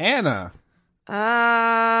fruitcake. Anna.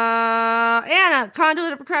 Anna,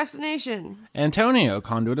 conduit of procrastination. Antonio,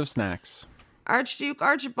 conduit of snacks. Archduke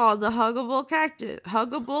Archibald, the huggable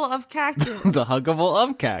of cactus. The huggable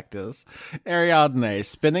of cactus. Ariadne,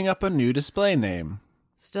 spinning up a new display name.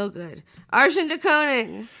 Still good. Arshin de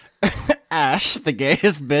Koning. Ash, the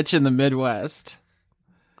gayest bitch in the Midwest.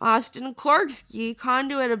 Austin Korksky,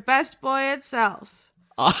 conduit of Best Boy itself.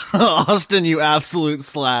 Austin, you absolute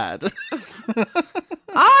slad.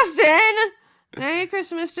 Austin! Merry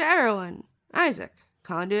Christmas to everyone. Isaac,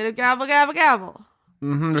 conduit of Gabble Gabble Gabble.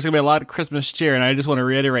 There's going to be a lot of Christmas cheer, and I just want to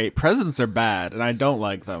reiterate, presents are bad, and I don't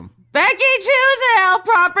like them. Becky Choosdale,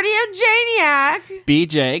 property of Janiac.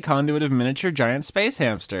 BJ, conduit of miniature giant space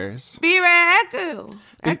hamsters. B-Ray Echo.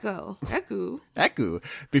 Eku.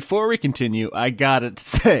 Before we continue, I gotta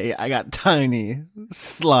say, I got tiny,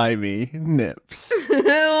 slimy nips.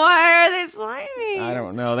 Why are they slimy? I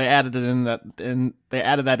don't know. They added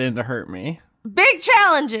that in to hurt me. Big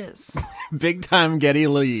challenges. Big Time Getty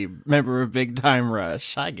Lee, member of Big Time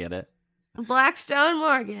Rush. I get it. Blackstone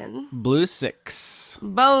Morgan. Blue 6.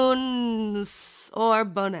 Bones or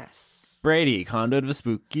Bonus. Brady, conduit of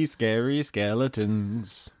spooky, scary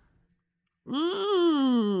skeletons.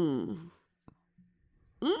 Brasile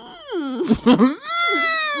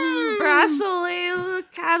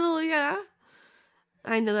Catalia.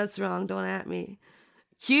 I know that's wrong, don't at me.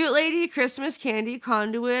 Cute lady Christmas candy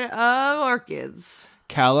conduit of orchids.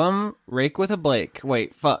 Callum, rake with a Blake.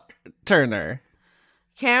 Wait, fuck. Turner.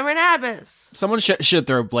 Cameron Abbas. Someone should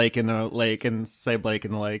throw Blake in a lake and say Blake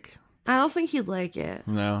in the lake. I don't think he'd like it.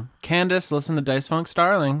 No. Candace, listen to Dice Funk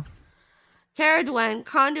Starling. Cara Dwayne,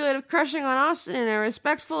 conduit of crushing on Austin in a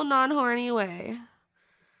respectful, non-horny way.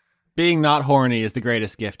 Being not horny is the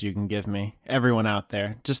greatest gift you can give me. Everyone out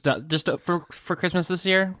there. Just for Christmas this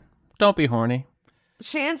year, don't be horny.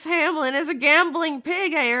 Chance Hamlin is a gambling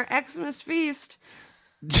pig at your Xmas feast.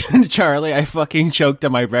 Charlie, I fucking choked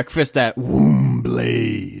on my breakfast at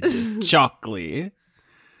Wombblade. Chocolate.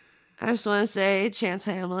 I just want to say, Chance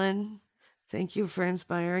Hamlin, thank you for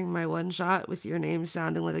inspiring my one shot with your name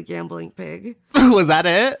sounding like a gambling pig. Was that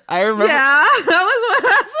it? I remember. Yeah,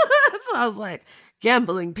 that's what I was like.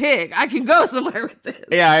 Gambling pig. I can go somewhere with this.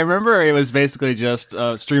 Yeah, I remember it was basically just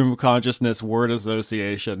stream of consciousness word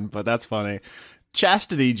association, but that's funny.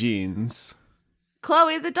 Chastity Jeans.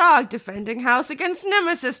 Chloe the dog defending house against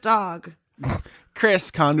Nemesis dog.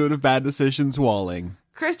 Chris, conduit of bad decisions, Walling.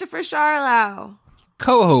 Christopher Charlau.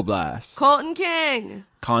 Coho Blast. Colton King.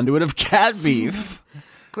 Conduit of cat beef.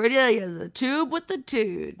 Cordelia the tube with the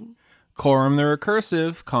tude. Corum the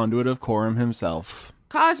recursive, conduit of Corum himself.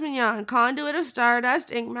 Cosmignon, conduit of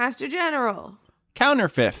Stardust, Ink Master General.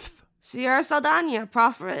 Counterfifth. Sierra Saldana,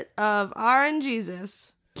 prophet of R and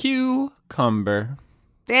Jesus. Cucumber.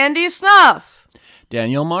 Dandy Snuff.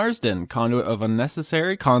 Daniel Marsden, conduit of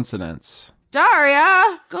unnecessary consonants.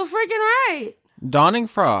 Daria, go freaking right. Dawning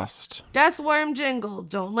Frost. Deathworm Jingle,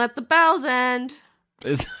 don't let the bells end.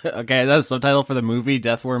 Okay, that's the subtitle for the movie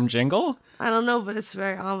Deathworm Jingle? I don't know, but it's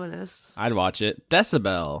very ominous. I'd watch it.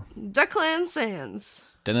 Decibel. Declan Sands.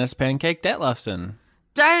 Dennis Pancake Detlefson.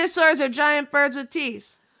 Dinosaurs are giant birds with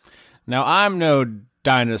teeth. Now, I'm no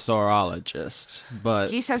dinosaurologist, but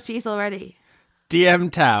Geese have teeth already.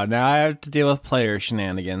 DM Tau. Now I have to deal with player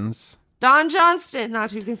shenanigans. Don Johnston, not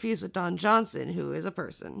to be confused with Don Johnson, who is a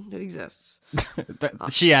person who exists.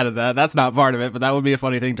 She added that. That's not part of it, but that would be a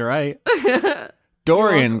funny thing to write.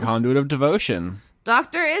 Dorian, conduit of devotion.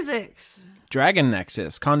 Dr. Isix. Dragon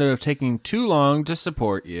Nexus, conduit of taking too long to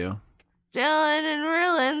support you. Dylan and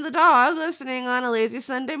Rillin, the dog, listening on a lazy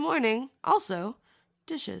Sunday morning. Also,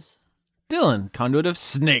 dishes. Dylan, conduit of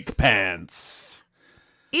snake pants.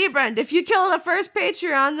 Ebrand, if you kill the first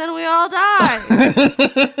Patreon, then we all die.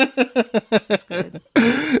 That's good.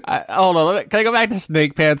 Hold on, can I go back to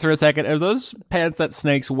snake pants for a second? Are those pants that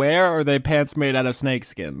snakes wear, or are they pants made out of snake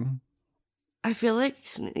skin? I feel like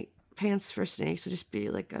pants for snakes would just be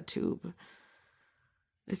like a tube.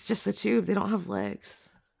 It's just a tube. They don't have legs.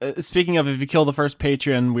 Speaking of, if you kill the first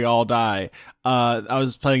patron, we all die. I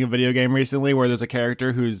was playing a video game recently where there's a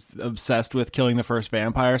character who's obsessed with killing the first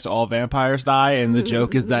vampire, so all vampires die, and the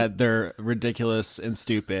joke is that they're ridiculous and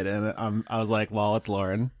stupid. And I was like, lol, it's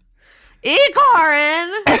Lauren.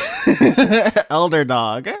 Ecorin! Elder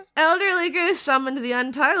dog. Elderly goose summoned the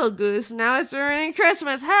untitled goose. Now it's ruining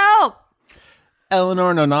Christmas. Help!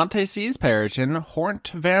 Eleanor Nonante sees Peryton,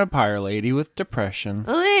 horned vampire lady with depression.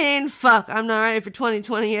 Lean, fuck, I'm not ready for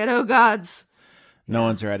 2020 yet, oh gods. No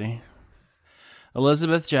one's ready.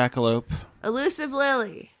 Elizabeth Jackalope. Elusive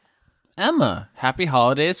Lily. Emma, happy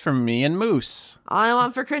holidays from me and Moose. All I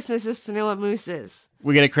want for Christmas is to know what Moose is.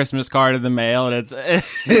 We get a Christmas card in the mail, and it's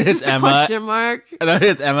Emma. Question mark.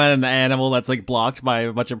 It's Emma and the animal that's like blocked by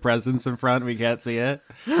a bunch of presents in front. We can't see it.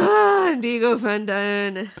 Indigo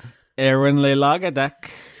Fendon. Erwin Lelagadek.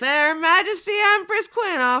 Fair Majesty Empress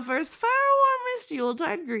Quinn offers far warmest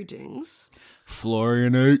Yuletide greetings.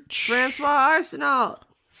 Florian H. Francois Arsenal.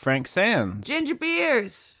 Frank Sands. Ginger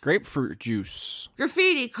beers. Grapefruit juice.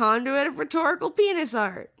 Graffiti, conduit of rhetorical penis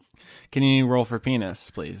art. Can you roll for penis,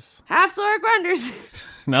 please? Half-Thor Grunders.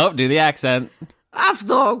 Nope, do the accent.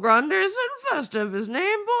 Half-Thor Grunders and first of his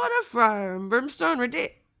name born a friar and brimstone redeemed.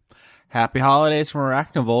 Happy holidays from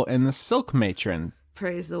Arachnival and the Silk Matron.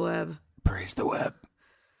 Praise the web. Praise the web.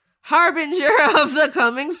 Harbinger of the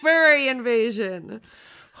coming furry invasion.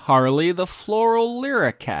 Harley the Floral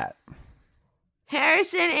Lyra Cat.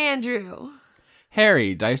 Harrison Andrew.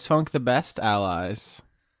 Harry, Dice Funk the Best Allies.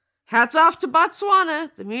 Hats off to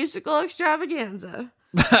Botswana, the musical extravaganza.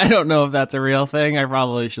 I don't know if that's a real thing. I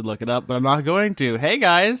probably should look it up, but I'm not going to. Hey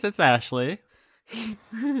guys, it's Ashley.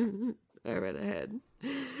 I read ahead.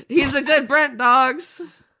 He's a good Brent dogs.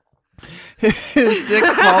 His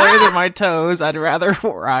dick's smaller than my toes. I'd rather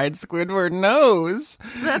ride Squidward nose.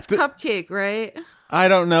 That's Cupcake, right? I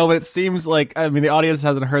don't know, but it seems like, I mean, the audience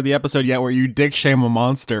hasn't heard the episode yet where you dick shame a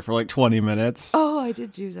monster for like 20 minutes. Oh, I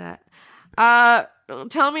did do that.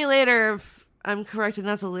 Tell me later if I'm correct, and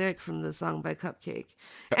that's a lyric from the song by Cupcake.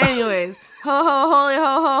 Anyways, ho ho holy ho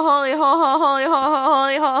ho holy ho ho holy ho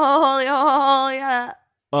ho holy ho ho holy ho ho holy.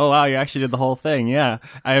 Oh wow, you actually did the whole thing. Yeah,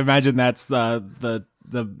 I imagine that's the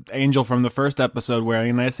angel from the first episode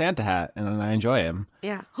wearing a nice Santa hat, and I enjoy him.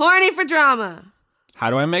 Yeah, horny for drama. How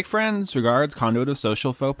do I make friends? Regards, conduit of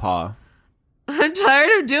social faux pas. I'm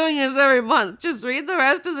tired of doing this every month. Just read the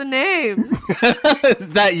rest of the names.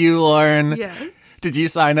 Is that you, Lauren? Yes. Did you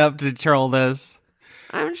sign up to troll this?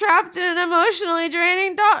 I'm trapped in an emotionally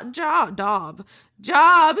draining job.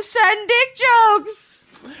 Send dick jokes.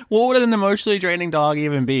 What would an emotionally draining dog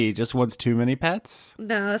even be? Just wants too many pets?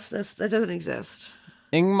 No, that doesn't exist.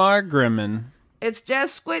 Ingmar Grimmen. It's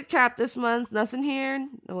just Squid Cap this month. Nothing here.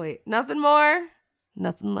 No, wait. Nothing more.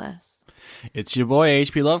 Nothing less. It's your boy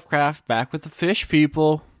H.P. Lovecraft back with the fish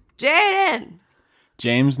people. Jaden.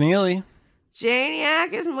 James Neely.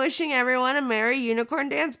 Janiac is wishing everyone a merry unicorn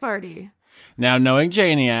dance party. Now, knowing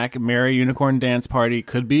Janiac, Merry Unicorn Dance Party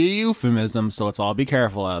could be a euphemism, so let's all be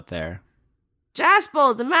careful out there.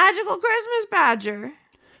 Jaspel, the magical Christmas badger.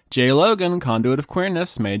 Jay Logan, Conduit of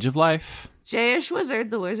Queerness, Mage of Life. Jayish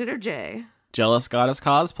Wizard, the Wizard of Jay. Jealous Goddess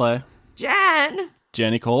Cosplay. Jen.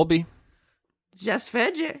 Jenny Colby. Just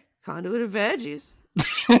Veggie, Conduit of Veggies.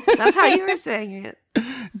 That's how you were saying it.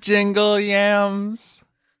 Jingle Yams.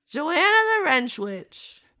 Joanna the Wrench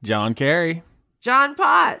Witch. John Kerry. John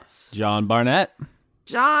Potts. John Barnett.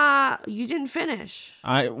 You didn't finish.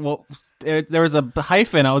 There was a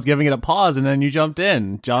hyphen. I was giving it a pause, and then you jumped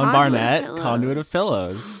in. John Barnett, Pillows. Conduit of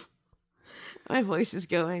Pillows. My voice is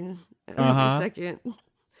going. Uh-huh. A second.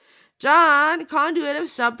 John, Conduit of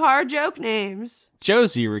Subpar Joke Names.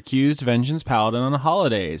 Josie, Recused Vengeance Paladin on the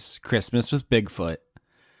Holidays. Christmas with Bigfoot.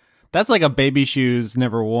 That's like a baby shoes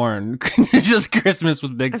never worn. It's just Christmas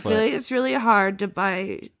with Bigfoot. I feel like it's really hard to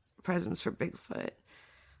buy presents for Bigfoot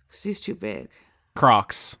because he's too big.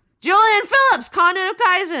 Crocs. Julian Phillips, Conduit of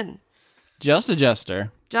Kaizen. Just a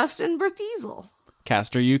Jester. Justin Berthiesel.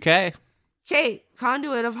 Caster UK. Kate,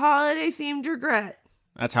 Conduit of Holiday-Themed Regret.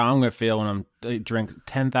 That's how I'm going to feel when I drink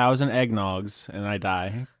 10,000 eggnogs and I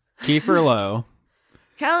die. Kiefer Lowe.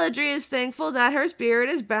 Kelladry is thankful that her spirit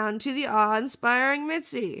is bound to the awe-inspiring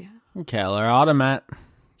Mitzi. Keller Automat.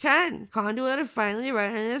 Ken, Conduit of finally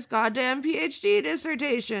writing this goddamn PhD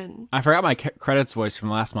dissertation. I forgot my credits voice from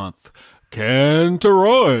last month. Ken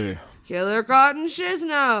Teroy. Killer Cotton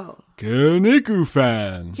Shizno. Ken Iku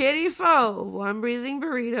fan. Kitty Foe, one breathing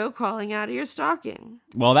burrito crawling out of your stocking.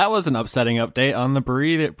 Well, that was an upsetting update on the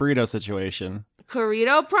burrito situation.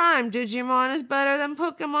 Corito Prime, Digimon is better than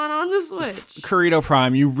Pokemon on the Switch. Corito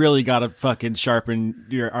Prime, you really gotta fucking sharpen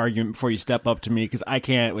your argument before you step up to me, because I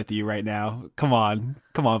can't with you right now. Come on,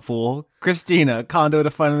 fool. Christina, Conduit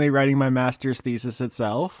of finally writing my master's thesis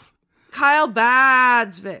itself. Kyle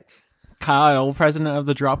Badsvik. Kyle, president of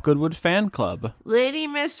the Drop Goodwood fan club. Lady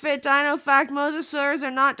Misfit Dino Fact, Mosasaurs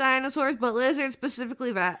are not dinosaurs, but lizards,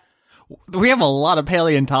 specifically that. We have a lot of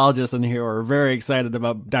paleontologists in here who are very excited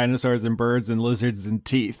about dinosaurs and birds and lizards and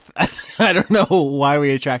teeth. I don't know why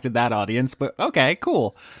we attracted that audience, but okay,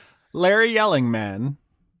 cool. Larry Yelling Man.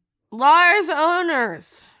 Lars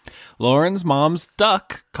Owners. Lauren's mom's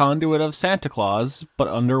duck, Conduit of Santa Claus, but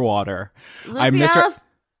underwater. I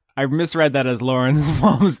misread that as Lauren's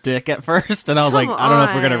mom's dick at first, and I was like, I don't know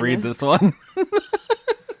if we're going to read this one.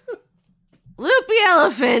 Loopy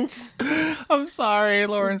elephant. I'm sorry,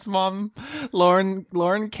 Lauren's mom.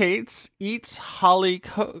 Lauren Cates eats holly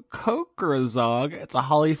kokrazog. It's a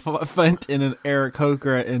holly fent in an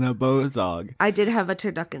Aarakocra in a bozog. I did have a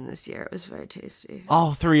turducken this year. It was very tasty.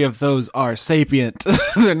 All three of those are sapient.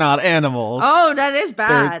 They're not animals. Oh, that is They're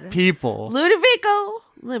bad. people. Ludovico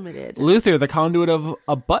Limited. Luther, the conduit of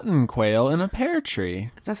a button quail in a pear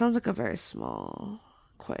tree. That sounds like a very small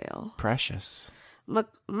quail. Precious.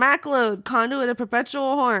 Maclode, conduit of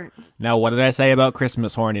perpetual horn. Now, what did I say about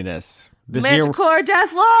Christmas horniness? Manticore,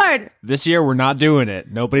 Death Lord. This year we're not doing it.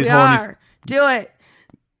 Nobody's We horny. are. Do it.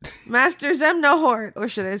 Master Zemnohort. Or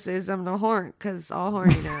should I say Zemnohort? Because all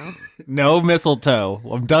horny now. No mistletoe.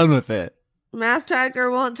 I'm done with it. Math Tracker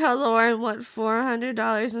won't tell Lauren what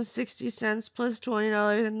 $400.60 plus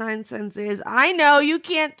 $20.09 is. I know. You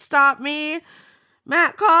can't stop me.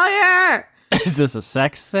 Matt Collier. Is this a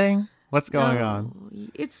sex thing? What's going on?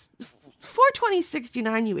 It's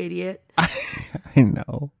 $420.69, you idiot. I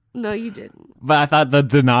know. No, you didn't. But I thought the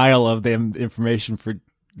denial of the information for...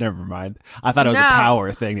 Never mind. I thought it was a No.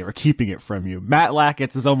 power thing. They were keeping it from you. Matt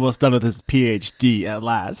Lackett is almost done with his PhD at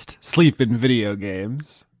last. Sleep in video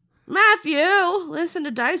games. Matthew, listen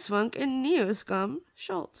to Dice Funk and Neoscum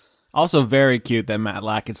Schultz. Also very cute that Matt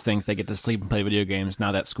Lackett thinks they get to sleep and play video games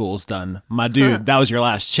now that school's done. My dude, that was your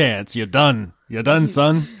last chance. You're done. You're done,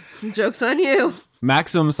 son. Joke's on you.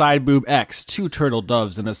 Maximum side boob X, 2 turtle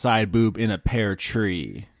doves and a side boob in a pear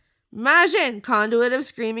tree. Majin, conduit of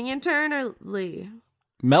screaming internally.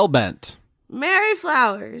 Melbent. Mary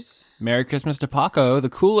Flowers. Merry Christmas to Paco, the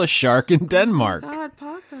coolest shark in Denmark. God,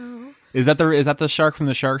 Paco. Is that the shark from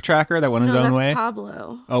the Shark Tracker that went his No, own that's way?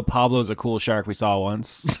 Pablo. Oh, Pablo's a cool shark we saw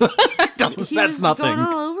once. He That's was nothing. going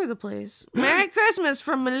all over the place. Merry Christmas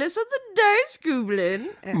from Melissa the Dice Goblin.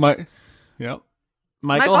 Yep. Michael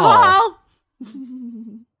Michael Hall.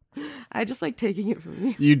 Hall. I just like taking it from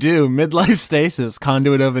you. You do. Midlife stasis,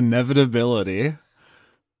 conduit of inevitability.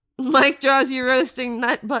 Mike draws you roasting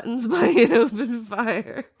nut buttons by an open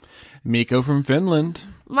fire. Miko from Finland.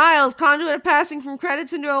 Miles, conduit of passing from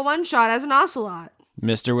credits into a one-shot as an ocelot.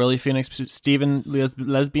 Mr. Willie Phoenix, Steven,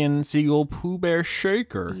 lesbian seagull, Pooh Bear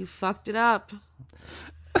Shaker. You fucked it up.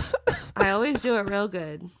 I always do it real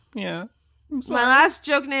good. Yeah. My last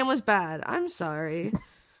joke name was bad. I'm sorry.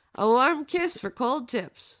 A warm kiss for cold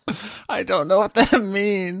tips. I don't know what that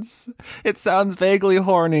means. It sounds vaguely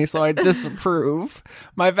horny, so I disapprove.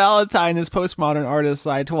 My Valentine is postmodern artist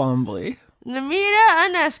Cy Twombly. Namita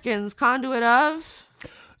Aneskins, conduit of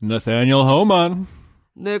Nathaniel Homan.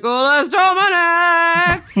 Nicholas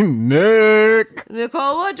Dominic. Nick.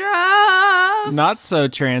 Nicole Woodruff. Not so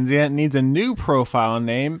transient, needs a new profile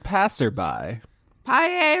name, Passerby.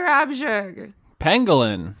 Paye Rabjerg.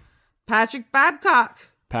 Pangolin. Patrick Babcock.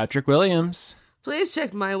 Patrick Williams. Please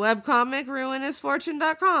check my webcomic,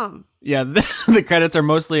 ruinousfortune.com. Yeah, the credits are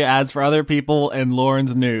mostly ads for other people and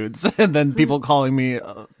Lauren's nudes, and then people calling me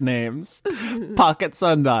names. Pocket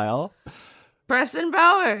Sundial. Preston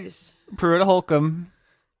Bowers. Pruitt Holcomb.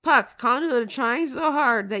 Puck, conduit of trying so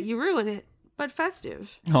hard that you ruin it, but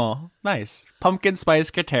festive. Oh, nice. Pumpkin Spice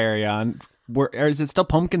Criterion. Is it still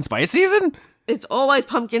pumpkin spice season? It's always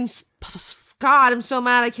pumpkins. God, I'm so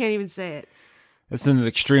mad I can't even say it. It's an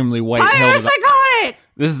extremely white hill. Psychotic!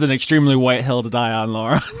 This is an extremely white hill to die on,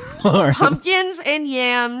 Laura. Lauren. Pumpkins and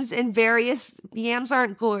yams and various... Yams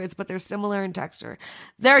aren't gourds, but they're similar in texture.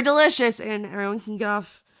 They're delicious, and everyone can get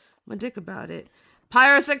off my dick about it.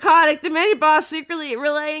 Pyropsychotic, the mini-boss secretly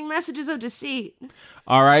relaying messages of deceit.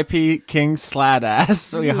 R.I.P. King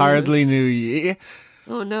Sladass. We hardly knew ye.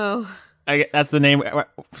 Oh, no. That's the name.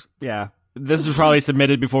 Yeah. This was probably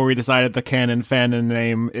submitted before we decided the canon fandom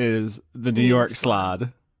name is the New York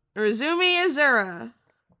Slod. Razumi Azura.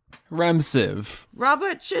 Remsiv.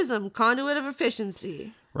 Robert Chisholm, conduit of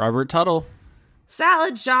efficiency. Robert Tuttle.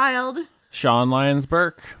 Salad Child. Sean Lyons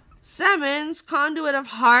Burke. Simmons, conduit of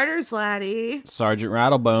Harder Slatty. Sergeant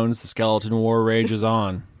Rattlebones, the skeleton war rages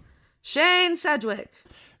on. Shane Sedgwick.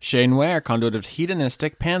 Shane Ware, conduit of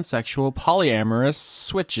hedonistic, pansexual, polyamorous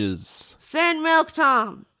switches. Sin Milk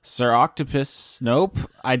Tom. Sir Octopus. Nope.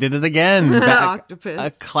 I did it again. Octopus. A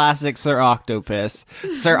classic Sir Octopus.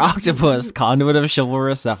 Sir Octopus, conduit of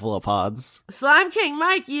chivalrous cephalopods. Slime King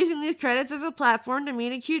Mike using these credits as a platform to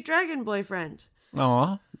meet a cute dragon boyfriend.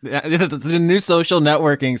 Aw. The new social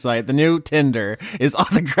networking site, the new Tinder, is on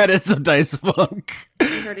the credits of Dice Funk. You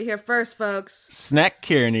heard it here first, folks. Snack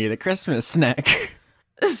Kearney, the Christmas snack.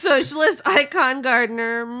 Socialist icon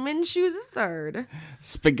gardener Minshew III.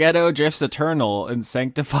 Spaghetto drifts eternal in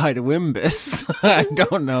sanctified Wimbus. I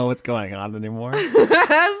don't know what's going on anymore.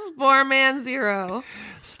 Sporeman Zero.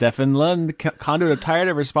 Stefan Lund, conduit of tired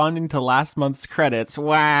of responding to last month's credits.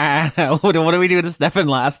 Wow. What do we do to Stefan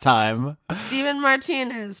last time? Steven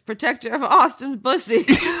Martinez, protector of Austin's pussy.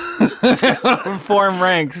 Form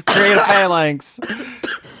ranks, create a phalanx.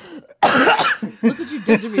 Look what you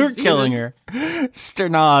did to me, You're Steven. killing her.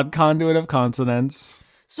 Sternod, conduit of consonants.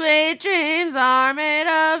 Sweet dreams are made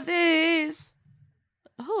of these.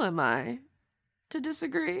 Who am I to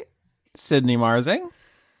disagree? Sydney Marsing.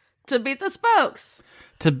 To beat the spokes.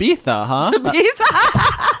 Tabitha, huh? To beat the...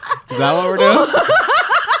 Is that what we're doing?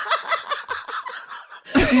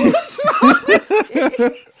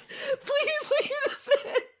 Please leave this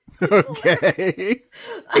in. Okay.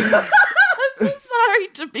 I'm so sorry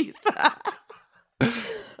to beat that.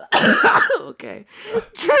 Okay.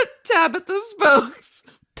 Tabitha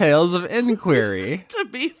Spokes. Tales of Inquiry. To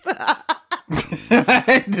beat that.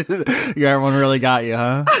 Everyone really got you,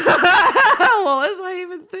 huh? What was I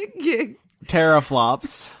even thinking?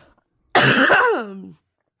 Teraflops.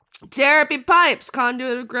 Therapy Pipes,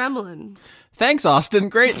 conduit of Gremlin. Thanks, Austin.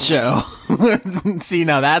 Great show. See,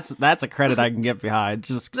 now that's a credit I can get behind.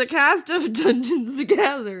 Just The cast of Dungeons the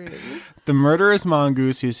Gathering. the murderous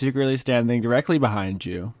mongoose who's secretly standing directly behind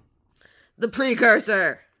you. The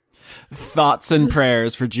Precursor. Thoughts and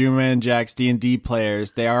prayers for Juma and Jack's D&D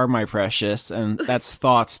players. They are my precious, and that's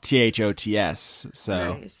thoughts, THOTS.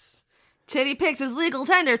 So, Nice. Titty Picks is legal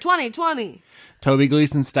tender 2020. Toby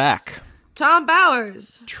Gleason Stack. Tom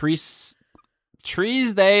Bowers. Trees,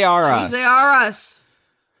 they are us. They are us.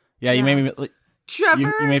 Yeah, you made me.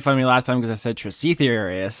 Trevor. You made fun of me last time because I said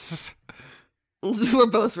Tracetherius. We're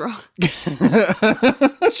both wrong. Trevor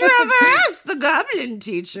S., the Goblin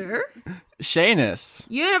Teacher. Shanus.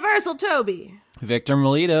 Universal Toby. Victor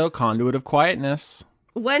Melito, Conduit of Quietness.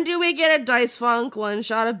 When do we get a Dice Funk one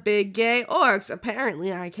shot of big gay orcs?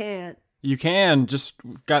 Apparently I can't. You can. Just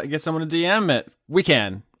got to get someone to DM it. We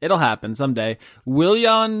can. It'll happen someday.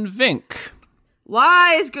 Willian Vink.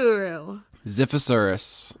 Wise Guru.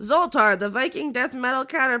 Ziphosaurus. Zoltar, the Viking death metal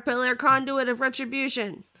caterpillar conduit of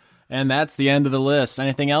retribution. And that's the end of the list.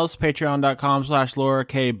 Anything else? Patreon.com/Laura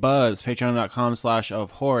K. Buzz.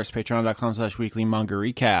 Patreon.com/ofhorse. Patreon.com/weekly manga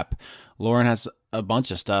recap. Lauren has a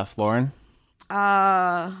bunch of stuff. Lauren?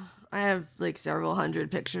 I have like several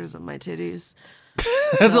hundred pictures of my titties.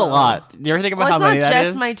 That's a lot. Do you ever think about Well, how it's not many that just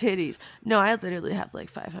is? my titties. No, I literally have like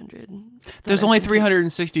 500. There's only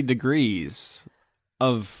 360 degrees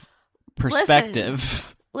of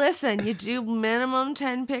perspective. Listen, you do minimum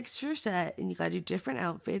 10 pics per set, and you gotta do different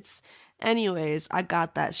outfits. Anyways, I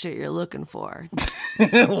got that shit you're looking for.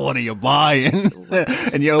 What are you buying?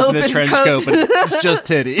 And you open the Opens trench coat. coat, but it's just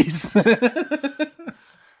titties.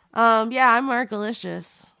 Yeah, I'm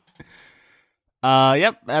Margalicious.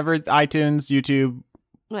 Yep. iTunes, YouTube,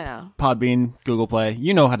 Yeah. Podbean, Google Play.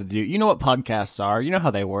 You know how to do. You know what podcasts are. You know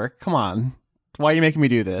how they work. Come on. Why are you making me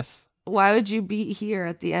do this? Why would you be here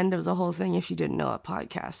at the end of the whole thing if you didn't know what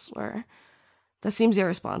podcasts were? That seems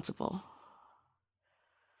irresponsible.